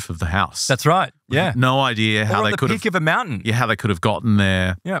the roof of the house. That's right. Yeah. No idea how they could have. Peak of a mountain. Yeah, how they could have gotten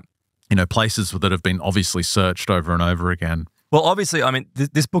there. Yeah. Places that have been obviously searched over and over again. Well, obviously, I mean,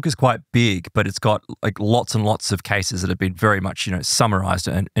 this book is quite big, but it's got like lots and lots of cases that have been very much, summarized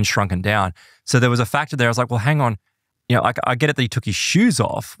and shrunken down. So there was a factor there. I was like, well, hang on. I get it that he took his shoes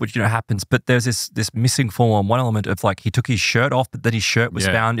off, which, happens, but there's this missing 411 element of like he took his shirt off, but then his shirt was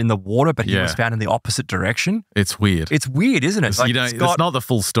found in the water, but he was found in the opposite direction. It's weird. It's weird, isn't it? It's, it's not the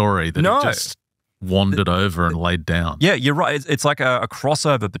full story that he just wandered over and laid down. Yeah, you're right. It's like a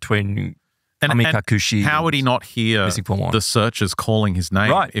crossover between kamikakushi. How would he not hear the searchers calling his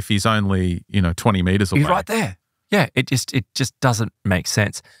name if he's only, 20 meters away? He's right there. Yeah, it just doesn't make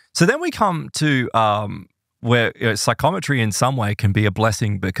sense. So then we come to where psychometry in some way can be a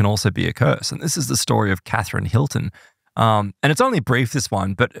blessing but can also be a curse. And this is the story of Catherine Hilton. And it's only brief, this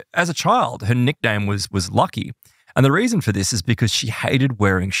one, but as a child, her nickname was Lucky. And the reason for this is because she hated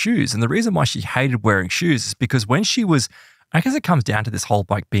wearing shoes. And the reason why she hated wearing shoes is because when she was, I guess it comes down to this whole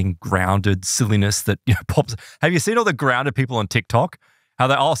like being grounded silliness that pops. Have you seen all the grounded people on TikTok? How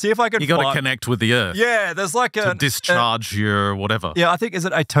I'll see if I can. You got to connect with the earth. Yeah, there's like to discharge your whatever. Yeah, I think is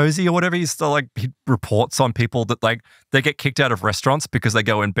it Itosi or whatever. He reports on people that like they get kicked out of restaurants because they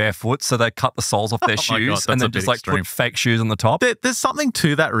go in barefoot, so they cut the soles off their shoes and then just like put fake shoes on the top. There's something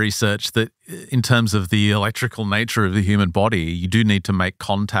to that research that, in terms of the electrical nature of the human body, you do need to make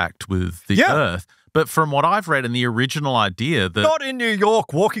contact with the earth. But from what I've read in the original idea that... Not in New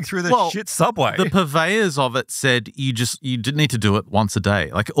York, walking through the shit subway. The purveyors of it said you didn't need to do it once a day.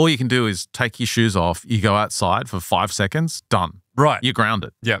 Like, all you can do is take your shoes off, you go outside for 5 seconds, done. Right. You're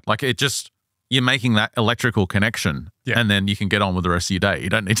grounded. Yeah. Like, you're making that electrical connection, and then you can get on with the rest of your day. You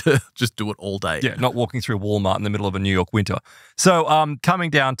don't need to just do it all day. Yeah, not walking through Walmart in the middle of a New York winter. So coming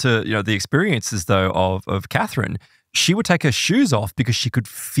down to the experiences, though, of Catherine, she would take her shoes off because she could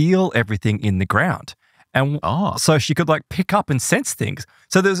feel everything in the ground. And so she could like pick up and sense things.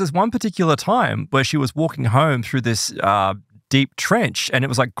 So there was this one particular time where she was walking home through this deep trench, and it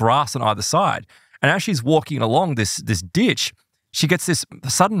was like grass on either side. And as she's walking along this ditch, she gets this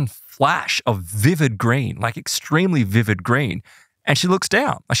sudden flash of vivid green, like extremely vivid green. And she looks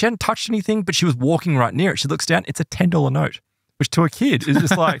down. She hadn't touched anything, but she was walking right near it. She looks down. It's a $10 note, which to a kid is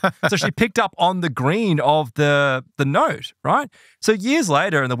just like, so she picked up on the green of the note, right? So years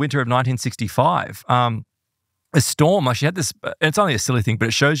later, in the winter of 1965, a storm, she had this, it's only a silly thing, but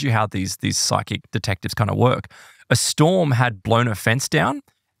it shows you how these psychic detectives kind of work. A storm had blown her fence down,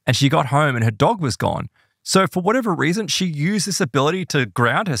 and she got home and her dog was gone. So for whatever reason, she used this ability to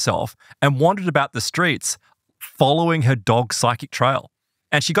ground herself and wandered about the streets following her dog's psychic trail.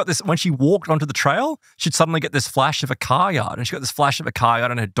 And she got this, when she walked onto the trail, she'd suddenly get this flash of a car yard. And she got this flash of a car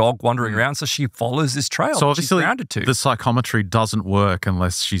yard and her dog wandering around. So she follows this trail. So obviously she's grounded to. The psychometry doesn't work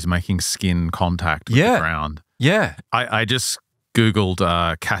unless she's making skin contact with the ground. Yeah. I just Googled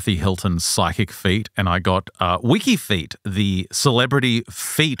Kathy Hilton's psychic feet, and I got WikiFeet, the celebrity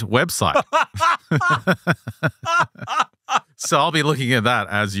feet website. So I'll be looking at that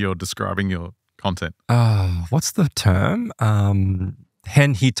as you're describing your content. What's the term?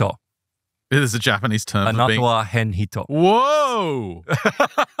 Henhito. It is a Japanese term. Anatowa henhito. Whoa!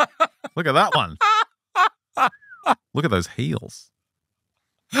 Look at that one. Look at those heels.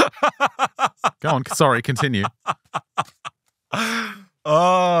 Go on. Sorry, continue.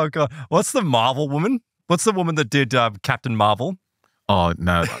 Oh, God. What's the Marvel woman? What's the woman that did Captain Marvel? Oh,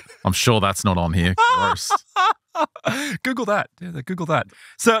 no. I'm sure that's not on here. Gross. Google that. Yeah, Google that.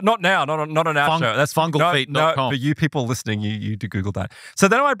 So not now, not on our show. That's fungalfeet.com. No, for you people listening, you do Google that. So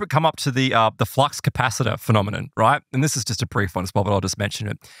then I come up to the flux capacitor phenomenon, right? And this is just a brief one as well, but I'll just mention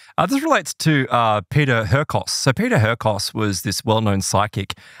it. This relates to Peter Herkos. So Peter Herkos was this well-known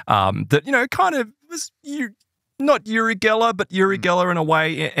psychic that, kind of was not Uri Geller, but Uri Geller in a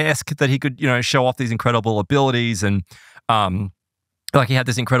way-esque, that he could, show off these incredible abilities. And like he had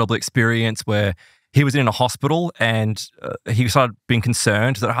this incredible experience where he was in a hospital and he started being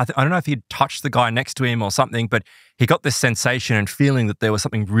concerned that I don't know if he'd touched the guy next to him or something, but he got this sensation and feeling that there was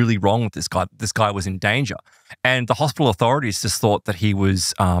something really wrong with this guy. This guy was in danger. And the hospital authorities just thought that he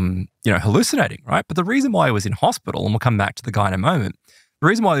was, hallucinating, right? But the reason why he was in hospital, and we'll come back to the guy in a moment, the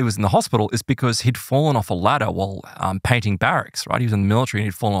reason why he was in the hospital is because he'd fallen off a ladder while painting barracks, right? He was in the military and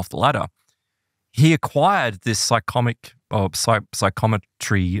he'd fallen off the ladder. He acquired this psychometry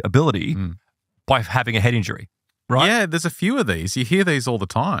ability by having a head injury, right? Yeah, there's a few of these. You hear these all the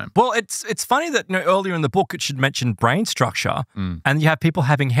time. Well, it's funny that earlier in the book it should mention brain structure, and you have people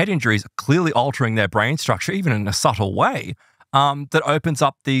having head injuries clearly altering their brain structure, even in a subtle way, that opens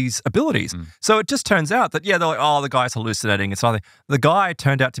up these abilities. So it just turns out that, they're like, oh, the guy's hallucinating. It's nothing. The guy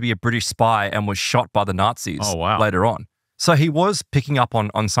turned out to be a British spy and was shot by the Nazis later on. So he was picking up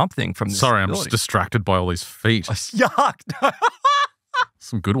on something from this Sorry, ability. I'm just distracted by all these feet. Yuck!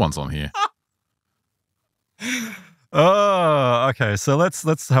 Some good ones on here. Oh, okay. So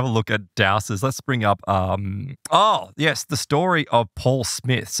let's have a look at dowsers. Let's bring up the story of Paul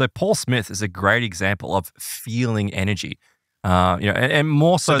Smith. So Paul Smith is a great example of feeling energy. And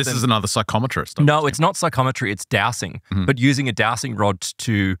more so. So this is another psychometrist. No, it's not psychometry. It's dowsing, but using a dowsing rod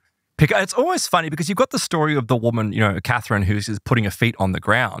to pick up. It's always funny because you've got the story of the woman, Catherine, who's putting her feet on the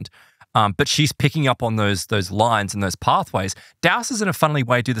ground. But she's picking up on those lines and those pathways. Dowsers, in a funnily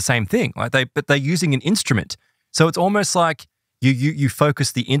way, do the same thing. But they're using an instrument, so it's almost like you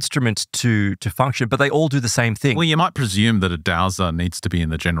focus the instrument to function. But they all do the same thing. Well, you might presume that a dowser needs to be in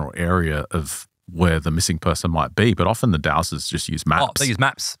the general area of where the missing person might be, but often the dowsers just use maps. Oh, they use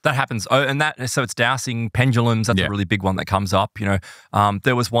maps. That happens. Oh, and so it's dowsing pendulums. That's a really big one that comes up.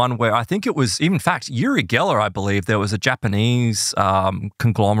 There was one where I think it was, in fact, Uri Geller, I believe, there was a Japanese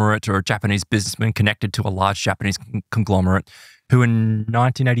conglomerate or a Japanese businessman connected to a large Japanese conglomerate who in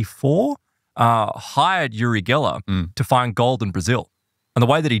 1984 hired Uri Geller to find gold in Brazil. And the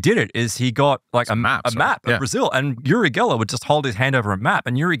way that he did it is he got like a map of Brazil, and Uri Geller would just hold his hand over a map.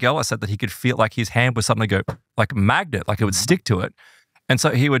 And Uri Geller said that he could feel like his hand would suddenly go like a magnet, like it would stick to it. And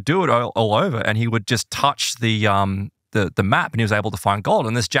so he would do it all over, and he would just touch the map, and he was able to find gold.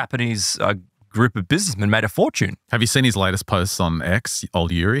 And this Japanese group of businessmen made a fortune. Have you seen his latest posts on X,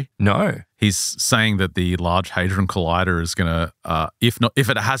 old Uri? No. He's saying that the Large Hadron Collider is going to, if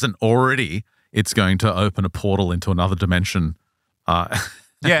it hasn't already, it's going to open a portal into another dimension. And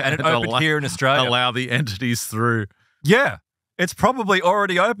it opened here in Australia. Allow the entities through. Yeah, it's probably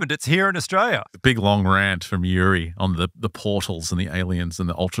already opened. It's here in Australia. Big long rant from Yuri on the portals and the aliens and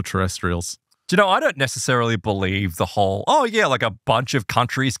the ultra-terrestrials. Do you know, I don't necessarily believe the whole, oh yeah, like a bunch of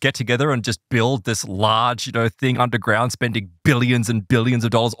countries get together and just build this large, thing underground, spending billions and billions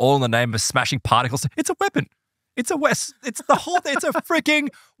of dollars all in the name of smashing particles. It's a weapon. It's the whole thing. It's a freaking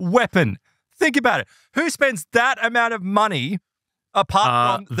weapon. Think about it. Who spends that amount of money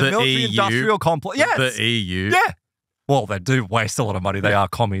apart from the military industrial complex? Yes. The EU. Yeah. Well, they do waste a lot of money. They are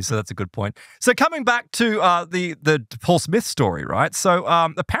commies, so that's a good point. So coming back to the Paul Smith story, right? So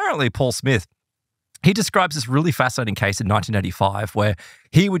apparently Paul Smith, he describes this really fascinating case in 1985 where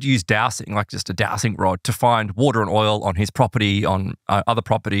he would use dowsing, like just a dowsing rod, to find water and oil on his property, on other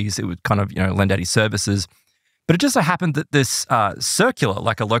properties. It would kind of, lend out his services. But it just so happened that this circular,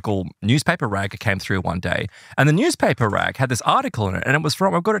 like a local newspaper rag, came through one day. And the newspaper rag had this article in it, and it was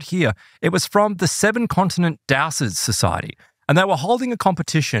from, I've got it here, it was from the Seven Continent Dowsers Society. And they were holding a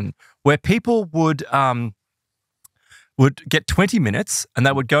competition where people would get 20 minutes and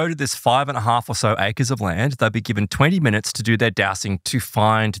they would go to this 5.5 or so acres of land. They'd be given 20 minutes to do their dowsing to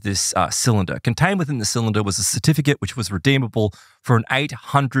find this cylinder. Contained within the cylinder was a certificate which was redeemable for an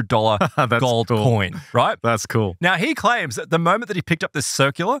 $800 gold coin, right? That's cool. Now, he claims that the moment that he picked up this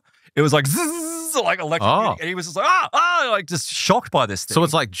circular, it was like zzz, like electrocuting, and he was just like, like just shocked by this thing. So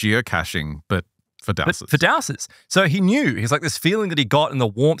it's like geocaching, but for dowsers. For dowsers. So he knew, he's like, this feeling that he got and the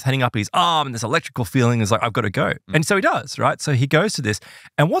warmth heading up his arm and this electrical feeling is like, I've got to go. And so he does, right? So he goes to this.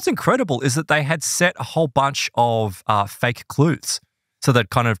 And what's incredible is that they had set a whole bunch of fake clues. So they'd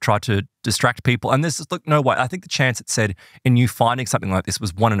kind of tried to distract people. And there's just, look, no way. I think the chance it said in you finding something like this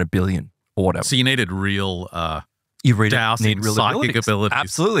was 1 in a billion or whatever. So you needed real dowsing, need real psychic abilities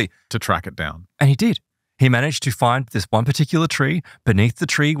absolutely, to track it down. And he did. He managed to find this one particular tree. Beneath the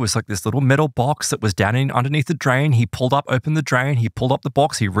tree was like this little metal box that was down underneath the drain. He opened the drain, he pulled up the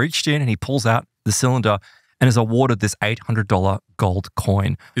box, he reached in and he pulls out the cylinder and is awarded this $800 gold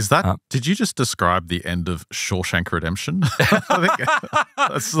coin. Is that, did you just describe the end of Shawshank Redemption? I think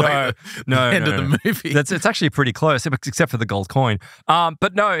that's like the end of the movie. It's actually pretty close, except for the gold coin.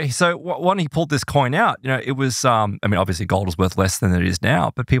 But no, so when he pulled this coin out, it was, obviously gold was worth less than it is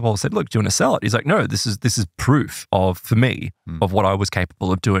now, but people said, look, do you want to sell it? He's like, no, this is proof for me, of what I was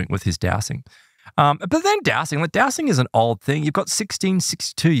capable of doing with his dowsing. But then dowsing is an old thing. You've got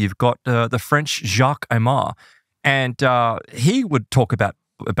 1662. You've got the French Jacques Aymar, and he would talk about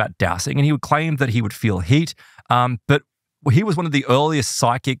dowsing, and he would claim that he would feel heat. But he was one of the earliest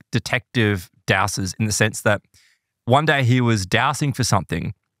psychic detective dowsers in the sense that one day he was dowsing for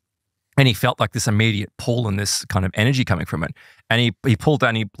something, and he felt like this immediate pull and this kind of energy coming from it. And he pulled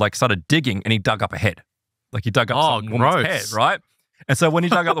down, he like started digging, and he dug up a head, like he dug up some woman's head, right? And so when he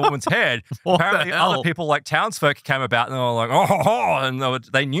dug up the woman's head, apparently other people like townsfolk came about and they were like, and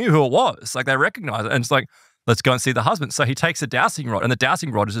they knew who it was. Like they recognized it. And it's like, let's go and see the husband. So he takes a dowsing rod, and the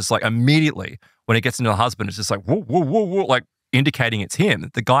dowsing rod is just like immediately when it gets into the husband, it's just like, whoa, whoa, whoa, whoa, like indicating it's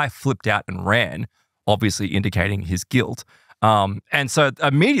him. The guy flipped out and ran, obviously indicating his guilt. And so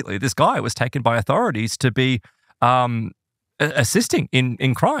immediately this guy was taken by authorities to be assisting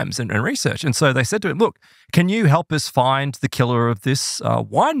in crimes and research. And so they said to him, look, can you help us find the killer of this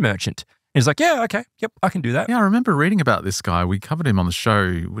wine merchant? And he's like, yeah, okay, yep, I can do that. Yeah, I remember reading about this guy. We covered him on the show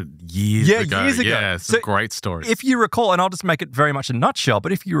years ago. Yeah, it's a great story. If you recall, and I'll just make it very much a nutshell,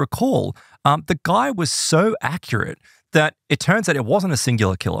 but if you recall, the guy was so accurate that it turns out it wasn't a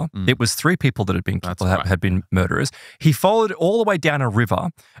singular killer. It was 3 people that had been had been murderers. He followed it all the way down a river.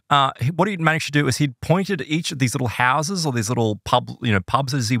 What he'd managed to do is he'd pointed at each of these little houses or these little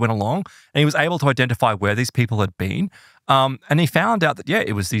pubs as he went along, and he was able to identify where these people had been. And he found out that,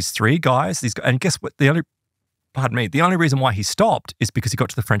 it was these 3 guys. And guess what? The only reason why he stopped is because he got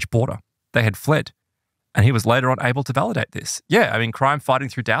to the French border. They had fled. And he was later on able to validate this. Yeah, crime fighting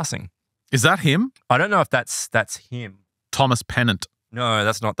through dowsing. Is that him? I don't know if that's him. Thomas Pennant. No,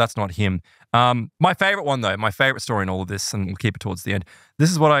 that's not him. My favorite one, though, my favorite story in all of this, and we'll keep it towards the end. This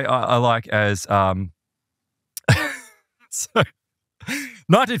is what I like as so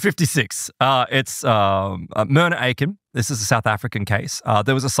 1956. It's Myrna Aiken. This is a South African case.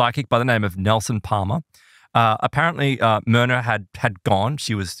 There was a psychic by the name of Nelson Palmer. Apparently, Myrna had gone.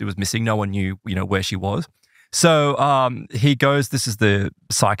 She was missing. No one knew where she was. So he goes. This is the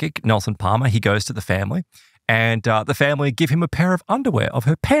psychic Nelson Palmer. He goes to the family. And the family give him a pair of underwear, of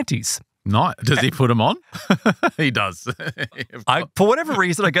her panties. Nice. Does he put them on? He does. For whatever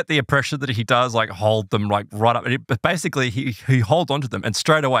reason, I get the impression that he does hold them right up. But basically, he holds onto them, and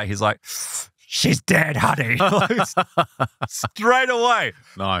straight away he's like, "She's dead, honey." Straight away.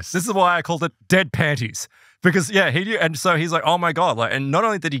 Nice. This is why I called it dead panties. Because, he knew. And so he's like, oh my God. Like, and not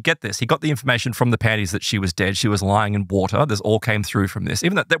only did he get this, he got the information from the panties that she was dead. She was lying in water. This all came through from this.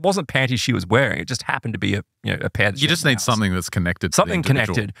 Even that wasn't panties she was wearing. It just happened to be a pair that you just need something that's connected. Something to the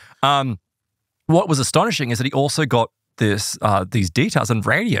individual. connected. What was astonishing is that he also got these details, and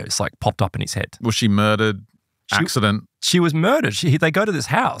radios like popped up in his head. Was she murdered? Accident? She was murdered. They go to this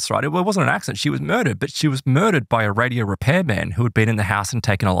house, right? It wasn't an accident. She was murdered, but she was murdered by a radio repairman who had been in the house and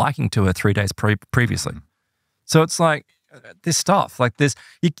taken a liking to her 3 days previously. So it's like this stuff. Like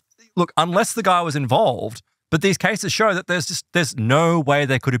look, unless the guy was involved, but these cases show that there's no way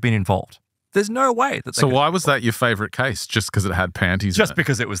they could have been involved. There's no way that. So why was that your favorite case? Just because it had panties? Just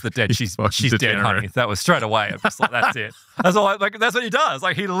because it was the dead. She's dead, honey. That was straight away. I'm just like, that's it. That's all. That's what he does.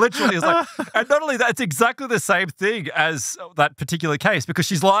 Like he literally is like, and not only that, it's exactly the same thing as that particular case because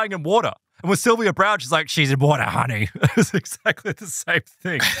she's lying in water. And with Sylvia Brown, she's like, she's in water, honey. It's exactly the same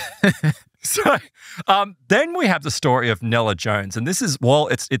thing. So then we have the story of Nella Jones, and this is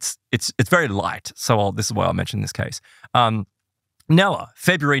it's very light. So this is why I mentioned this case. Nella,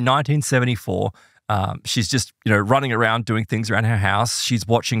 February 1974, she's just, running around doing things around her house. She's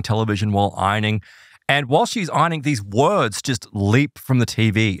watching television while ironing. And while she's ironing, these words just leap from the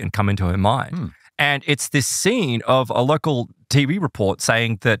TV and come into her mind. And it's this scene of a local TV report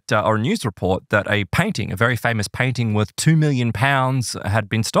saying that, or a news report, that a very famous painting worth £2 million had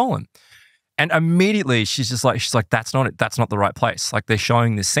been stolen. And immediately she's like, that's not it. That's not the right place. Like they're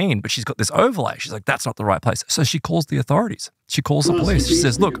showing this scene, but she's got this overlay. She's like, that's not the right place. So she calls the authorities. She calls the police. She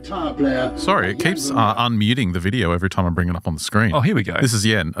says, look. Sorry, it keeps unmuting the video every time I bring it up on the screen. Oh, here we go. This is,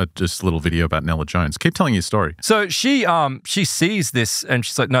 just a little video about Nella Jones. Keep telling your story. So she sees this and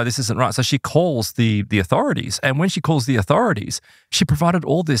she's like, no, this isn't right. So she calls the authorities. And when she calls the authorities, she provided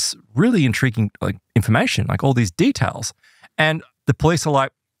all this really intriguing information, like all these details. And the police are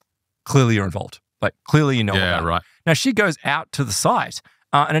like, clearly you're involved. Like, clearly you know about it. Yeah, right. Now, she goes out to the site,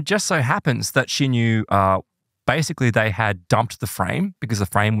 and it just so happens that she knew basically they had dumped the frame because the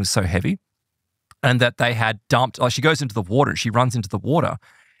frame was so heavy, and that they had dumped, she goes into the water, she runs into the water,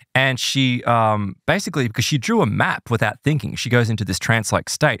 and she basically, because she drew a map without thinking, she goes into this trance-like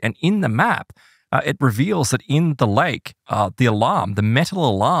state, and in the map, it reveals that in the lake, the metal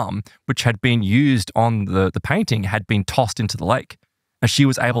alarm, which had been used on the painting, had been tossed into the lake. And she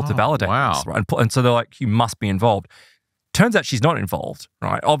was able to validate this, right? And so they're like, you must be involved. Turns out she's not involved,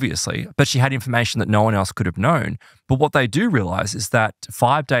 right? Obviously, but she had information that no one else could have known. But what they do realize is that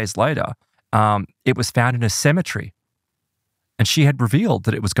 5 days later, it was found in a cemetery. And she had revealed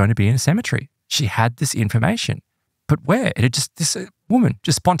that it was going to be in a cemetery. She had this information. But where? It had this woman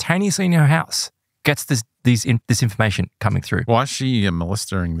just spontaneously in her house gets this information coming through. Why is she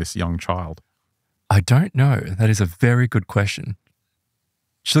molesting this young child? I don't know. That is a very good question.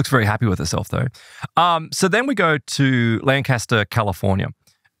 She looks very happy with herself, though. So then we go to Lancaster, California,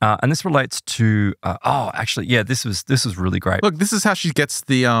 and this relates to. This was really great. Look, this is how she gets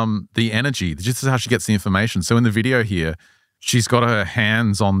the energy. This is how she gets the information. So in the video here, she's got her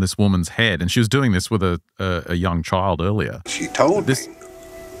hands on this woman's head, and she was doing this with a young child earlier. She told me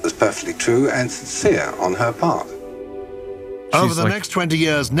it was perfectly true and sincere on her part. Over the next 20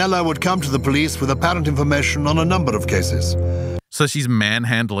 years, Nella would come to the police with apparent information on a number of cases. So she's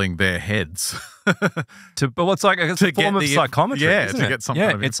manhandling their heads. But what's like a form of psychometry, isn't it? To get some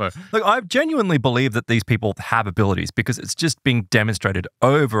kind of info. Look, I genuinely believe that these people have abilities because it's just being demonstrated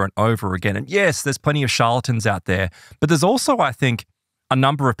over and over again. And yes, there's plenty of charlatans out there, but there's also, I think, a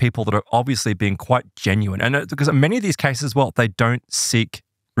number of people that are obviously being quite genuine. And because in many of these cases, they don't seek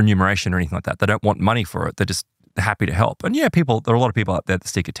remuneration or anything like that. They don't want money for it. They're just happy to help. And there are a lot of people out there that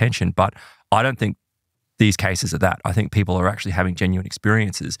seek attention, but I don't think these cases are that. I think people are actually having genuine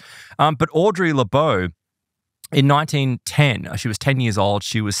experiences. But Audrey LeBeau, in 1910, she was 10 years old.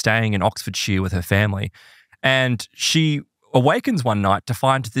 She was staying in Oxfordshire with her family. And she awakens one night to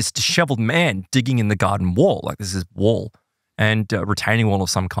find this disheveled man digging in the garden wall. Like this is wall and retaining wall of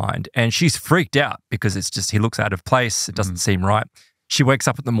some kind. And she's freaked out because it's just, he looks out of place. It doesn't seem right. She wakes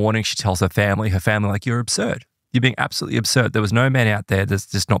up in the morning. She tells her family, like, you're absurd. You're being absolutely absurd. There was no man out there. That's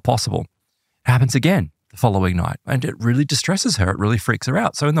just not possible. It happens again the following night, and it really distresses her. It really freaks her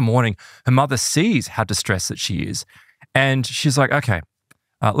out. So in the morning, her mother sees how distressed that she is, and she's like, okay,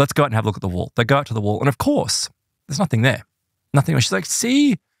 let's go out and have a look at the wall. They go out to the wall, and of course, there's nothing there. Nothing. She's like, see,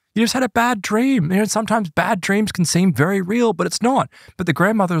 you just had a bad dream. Sometimes bad dreams can seem very real, but it's not. But the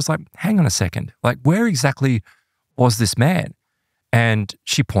grandmother was like, hang on a second. Like, where exactly was this man? And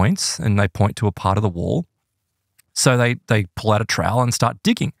she points, and they point to a part of the wall. So they pull out a trowel and start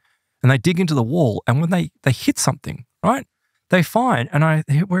digging. And they dig into the wall, and when they hit something, right, they find,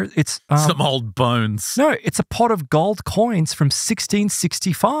 it's some old bones. No, it's a pot of gold coins from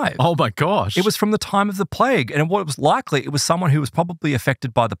 1665. Oh my gosh. It was from the time of the plague. And what it was likely, it was someone who was probably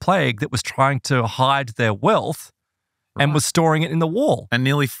affected by the plague that was trying to hide their wealth and was storing it in the wall. And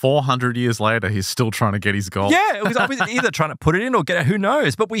nearly 400 years later, he's still trying to get his gold. Yeah, it was obviously either trying to put it in or get it, who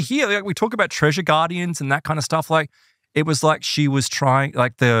knows? But we talk about treasure guardians and that kind of stuff. Like, it was like she was trying,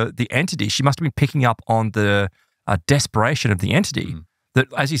 like the entity, she must have been picking up on the desperation of the entity that,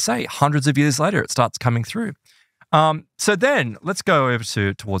 as you say, hundreds of years later, it starts coming through. So then let's go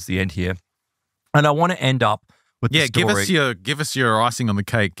over towards the end here. And I want to end up with the story. Give us your icing on the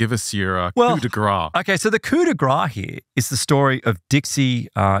cake. Give us your coup de grace. Okay, so the coup de grace here is the story of Dixie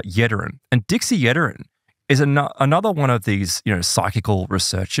Yetterin. And Dixie Yetterin is another one of these, psychical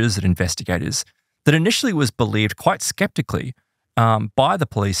researchers and investigators that initially was believed quite skeptically by the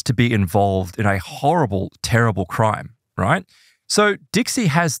police to be involved in a horrible, terrible crime, right? So Dixie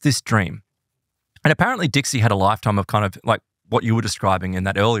has this dream. And apparently Dixie had a lifetime of kind of like what you were describing in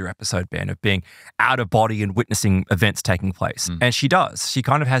that earlier episode, Ben, of being out of body and witnessing events taking place. And she does. She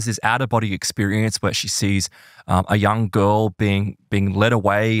kind of has this out of body experience where she sees a young girl being led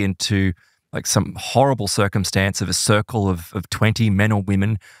away into like some horrible circumstance of a circle of 20 men or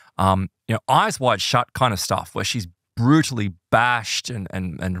women, eyes wide shut kind of stuff, where she's brutally bashed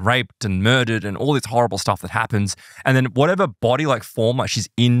and raped and murdered and all this horrible stuff that happens. And then whatever body like form, like she's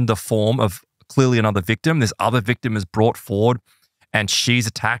in the form of clearly another victim, this other victim is brought forward and she's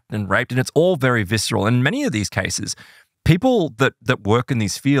attacked and raped, and it's all very visceral. And in many of these cases, people that work in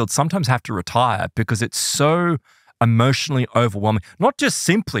these fields sometimes have to retire because it's so emotionally overwhelming. Not just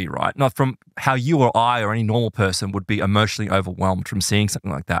simply, right? Not from how you or I or any normal person would be emotionally overwhelmed from seeing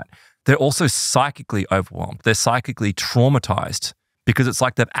something like that. They're also psychically overwhelmed. They're psychically traumatized because it's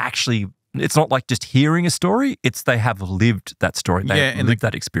like it's not like just hearing a story, it's they have lived that story. They have lived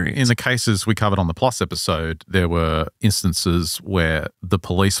that experience. In the cases we covered on the Plus episode, there were instances where the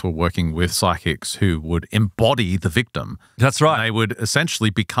police were working with psychics who would embody the victim. That's right. And they would essentially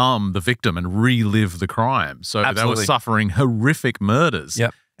become the victim and relive the crime. So Absolutely. They were suffering horrific murders.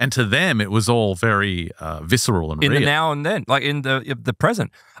 Yep. And to them, it was all very visceral and real. In the now and then, like in the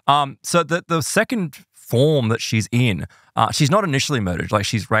present. So the second form that she's in, she's not initially murdered, like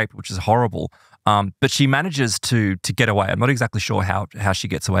she's raped, which is horrible, but she manages to get away. I'm not exactly sure how she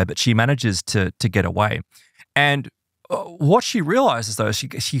gets away, but she manages to get away. And what she realizes, though, is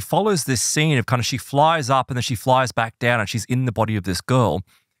she follows this scene of kind of she flies up and then she flies back down and she's in the body of this girl.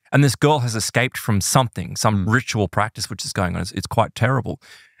 And this girl has escaped from something, some ritual practice which is going on. It's quite terrible.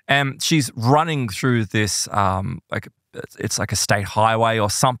 And she's running through this, it's like a state highway or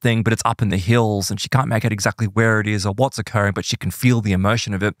something, but it's up in the hills and she can't make out exactly where it is or what's occurring, but she can feel the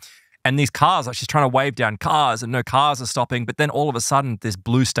emotion of it. And these cars, like she's trying to wave down cars and no cars are stopping, but then all of a sudden this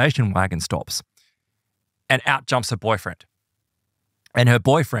blue station wagon stops and out jumps her boyfriend. And her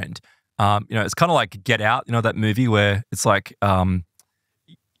boyfriend, it's kind of like Get Out, that movie where it's like,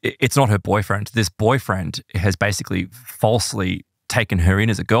 it's not her boyfriend. This boyfriend has basically falsely taken her in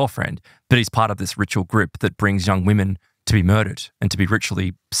as a girlfriend, but he's part of this ritual group that brings young women to be murdered and to be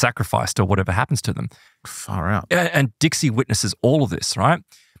ritually sacrificed or whatever happens to them. Far out. And Dixie witnesses all of this, right?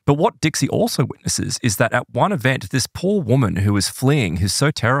 But what Dixie also witnesses is that at one event, this poor woman who is fleeing, who's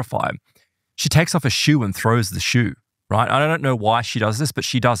so terrified, she takes off a shoe and throws the shoe, right? I don't know why she does this, but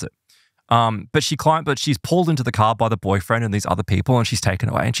she does it. But she's pulled into the car by the boyfriend and these other people and she's taken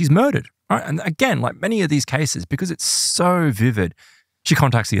away and she's murdered, right? And again, like many of these cases, because it's so vivid, she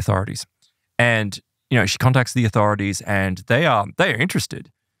contacts the authorities. And, she contacts the authorities and they are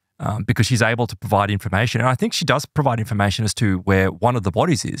interested because she's able to provide information. And I think she does provide information as to where one of the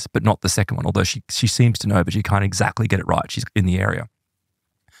bodies is, but not the second one, although she seems to know, but she can't exactly get it right. She's in the area.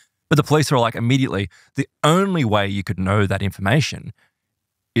 But the police are like immediately, the only way you could know that information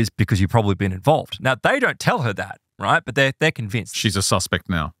is because you've probably been involved. Now, they don't tell her that, right? But they're convinced. She's a suspect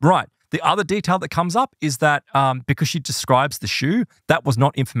now. Right. The other detail that comes up is that because she describes the shoe, that was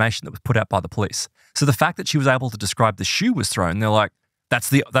not information that was put out by the police. So the fact that she was able to describe the shoe was thrown, they're like,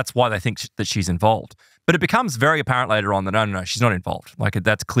 that's why they think that she's involved. But it becomes very apparent later on that no, she's not involved. Like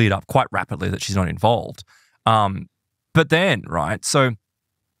that's cleared up quite rapidly that she's not involved. But then, right, so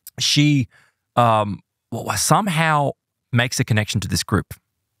she somehow makes a connection to this group.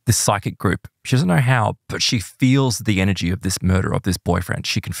 This psychic group. She doesn't know how, but she feels the energy of this murder of this boyfriend.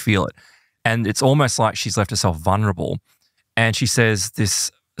 She can feel it. And it's almost like she's left herself vulnerable. And she says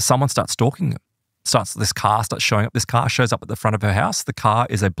someone starts stalking them. This car starts showing up. This car shows up at the front of her house. The car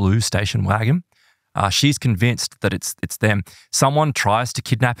is a blue station wagon. She's convinced that it's them. Someone tries to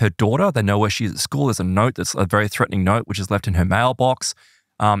kidnap her daughter. They know where she is at school. There's a note that's a very threatening note, which is left in her mailbox.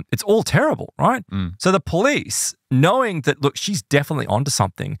 It's all terrible, right? So the police, knowing that, look, she's definitely onto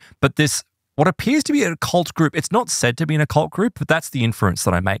something, but this, what appears to be an occult group, it's not said to be an occult group, but that's the inference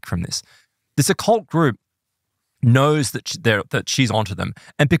that I make from this. This occult group knows that she's onto them.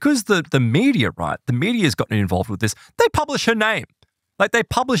 And because the media, right, the media's gotten involved with this, they publish her name. Like, they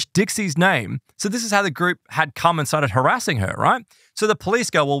published Dixie's name. So this is how the group had come and started harassing her, right? So the police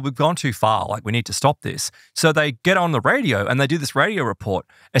go, well, we've gone too far. Like, we need to stop this. So they get on the radio and they do this radio report,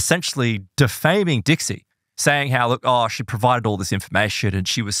 essentially defaming Dixie, saying how, look, oh, she provided all this information and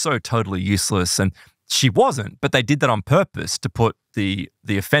she was so totally useless. And she wasn't, but they did that on purpose to put the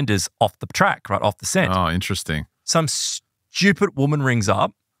offenders off the track, right, off the scent. Oh, interesting. Some stupid woman rings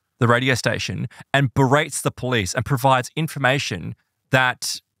up the radio station and berates the police and provides information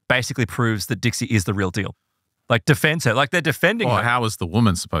that basically proves that Dixie is the real deal. Like, defends her. Like, they're defending her. How was the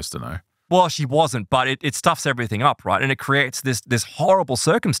woman supposed to know? Well, she wasn't, but it stuffs everything up, right? And it creates this horrible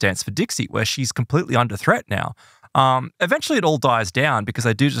circumstance for Dixie where she's completely under threat now. Eventually, it all dies down because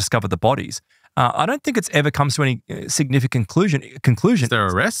they do discover the bodies. I don't think it's ever comes to any significant conclusion. Is there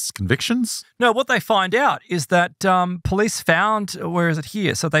arrests, convictions? No, what they find out is that police found, where is it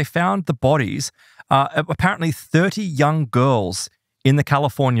here? So they found the bodies, apparently 30 young girls in the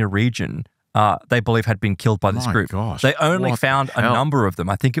California region, they believe had been killed by this group. Gosh, they only found a number of them.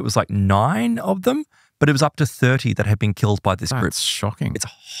 I think it was like 9 of them, but it was up to 30 that had been killed by this group. That's shocking. It's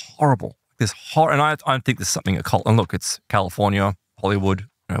horrible. And I think there's something occult. And look, it's California, Hollywood.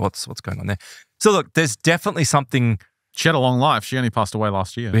 You know, what's going on there? So look, there's definitely something. She had a long life. She only passed away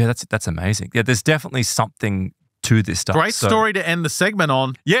last year. Yeah, that's amazing. Yeah, there's definitely something to this stuff. Great story to end the segment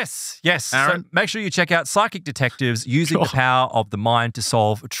on. Yes. Aaron? So make sure you check out Psychic Detectives using the power of the mind to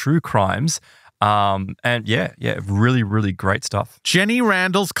solve true crimes. And yeah, really, really great stuff. Jenny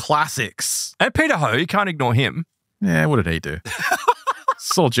Randall's Classics. And Peter Ho, you can't ignore him. Yeah, what did he do?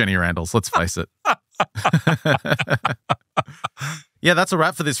 It's all Jenny Randall's, let's face it. Yeah, that's a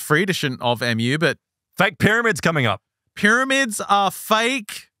wrap for this free edition of MU, but fake pyramids coming up. Pyramids are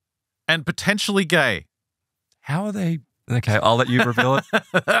fake and potentially gay. How are they? Okay, I'll let you reveal it.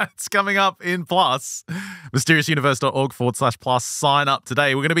 It's coming up in Plus. MysteriousUniverse.org/plus. Sign up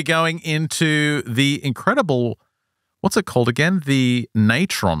today. We're going to be going into the incredible, what's it called again? The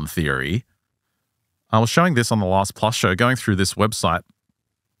natron theory. I was showing this on the last Plus show, going through this website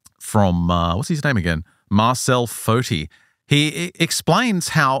from, what's his name again? Marcel Foti. He explains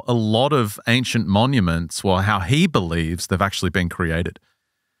how a lot of ancient monuments, well, how he believes they've actually been created.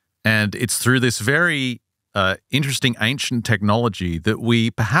 And it's through this very interesting ancient technology that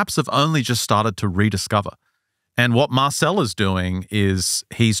we perhaps have only just started to rediscover. And what Marcel is doing is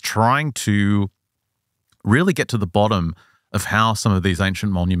he's trying to really get to the bottom of how some of these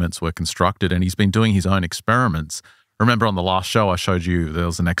ancient monuments were constructed, and he's been doing his own experiments. Remember on the last show I showed you there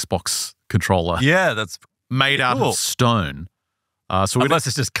was an Xbox controller. Yeah, that's made out of stone. Unless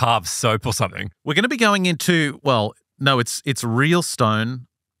it's just carved soap or something. We're going to be going into, well, no, it's real stone.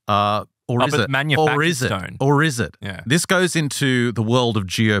 Or is it? Manufactured stone. Or is it? Yeah. This goes into the world of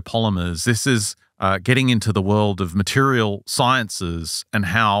geopolymers. This is getting into the world of material sciences and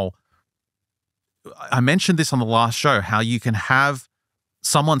how, I mentioned this on the last show, how you can have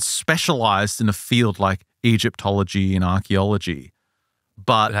someone specialized in a field like Egyptology and archaeology,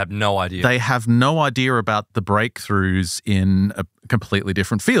 but they have no idea. They have no idea about the breakthroughs in a completely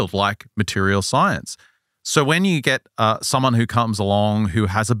different field like material science. So when you get someone who comes along who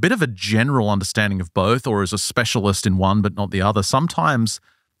has a bit of a general understanding of both or is a specialist in one but not the other, sometimes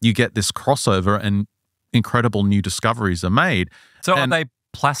you get this crossover and incredible new discoveries are made. So are they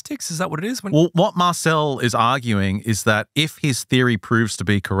plastics? Is that what it is? Well, what Marcel is arguing is that if his theory proves to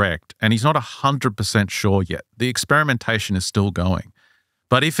be correct, and he's not 100% sure yet, the experimentation is still going.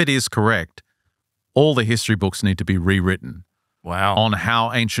 But if it is correct, all the history books need to be rewritten on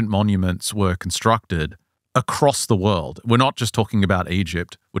how ancient monuments were constructed across the world. We're not just talking about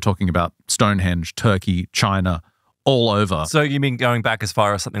Egypt. We're talking about Stonehenge, Turkey, China, all over. So you mean going back as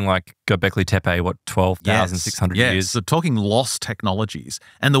far as something like Göbekli Tepe, 12,600 years? Yes, so talking lost technologies.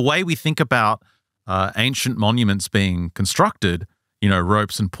 And the way we think about ancient monuments being constructed,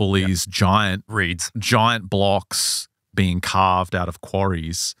 ropes and pulleys, giant reeds, giant blocks being carved out of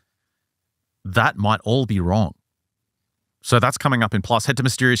quarries, that might all be wrong. So that's coming up in Plus. Head to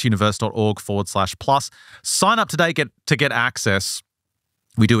MysteriousMuniverse.org/plus. Sign up today to get access.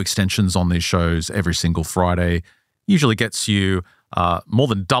 We do extensions on these shows every single Friday. Usually gets you more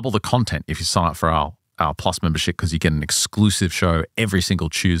than double the content if you sign up for our our Plus membership because you get an exclusive show every single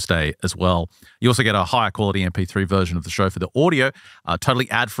Tuesday as well. You also get a higher quality MP3 version of the show for the audio, a totally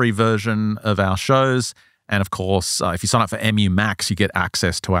ad-free version of our shows. And of course, if you sign up for MU Max, you get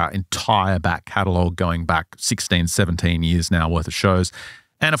access to our entire back catalogue going back 16, 17 years now worth of shows.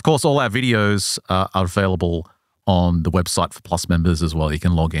 And of course, all our videos are available on the website for Plus members as well. You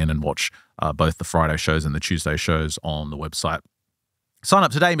can log in and watch both the Friday shows and the Tuesday shows on the website. Sign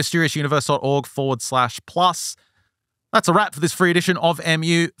up today, mysteriousuniverse.org/plus. That's a wrap for this free edition of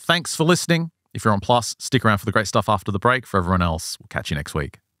MU. Thanks for listening. If you're on Plus, stick around for the great stuff after the break. For everyone else, we'll catch you next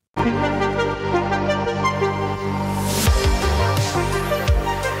week.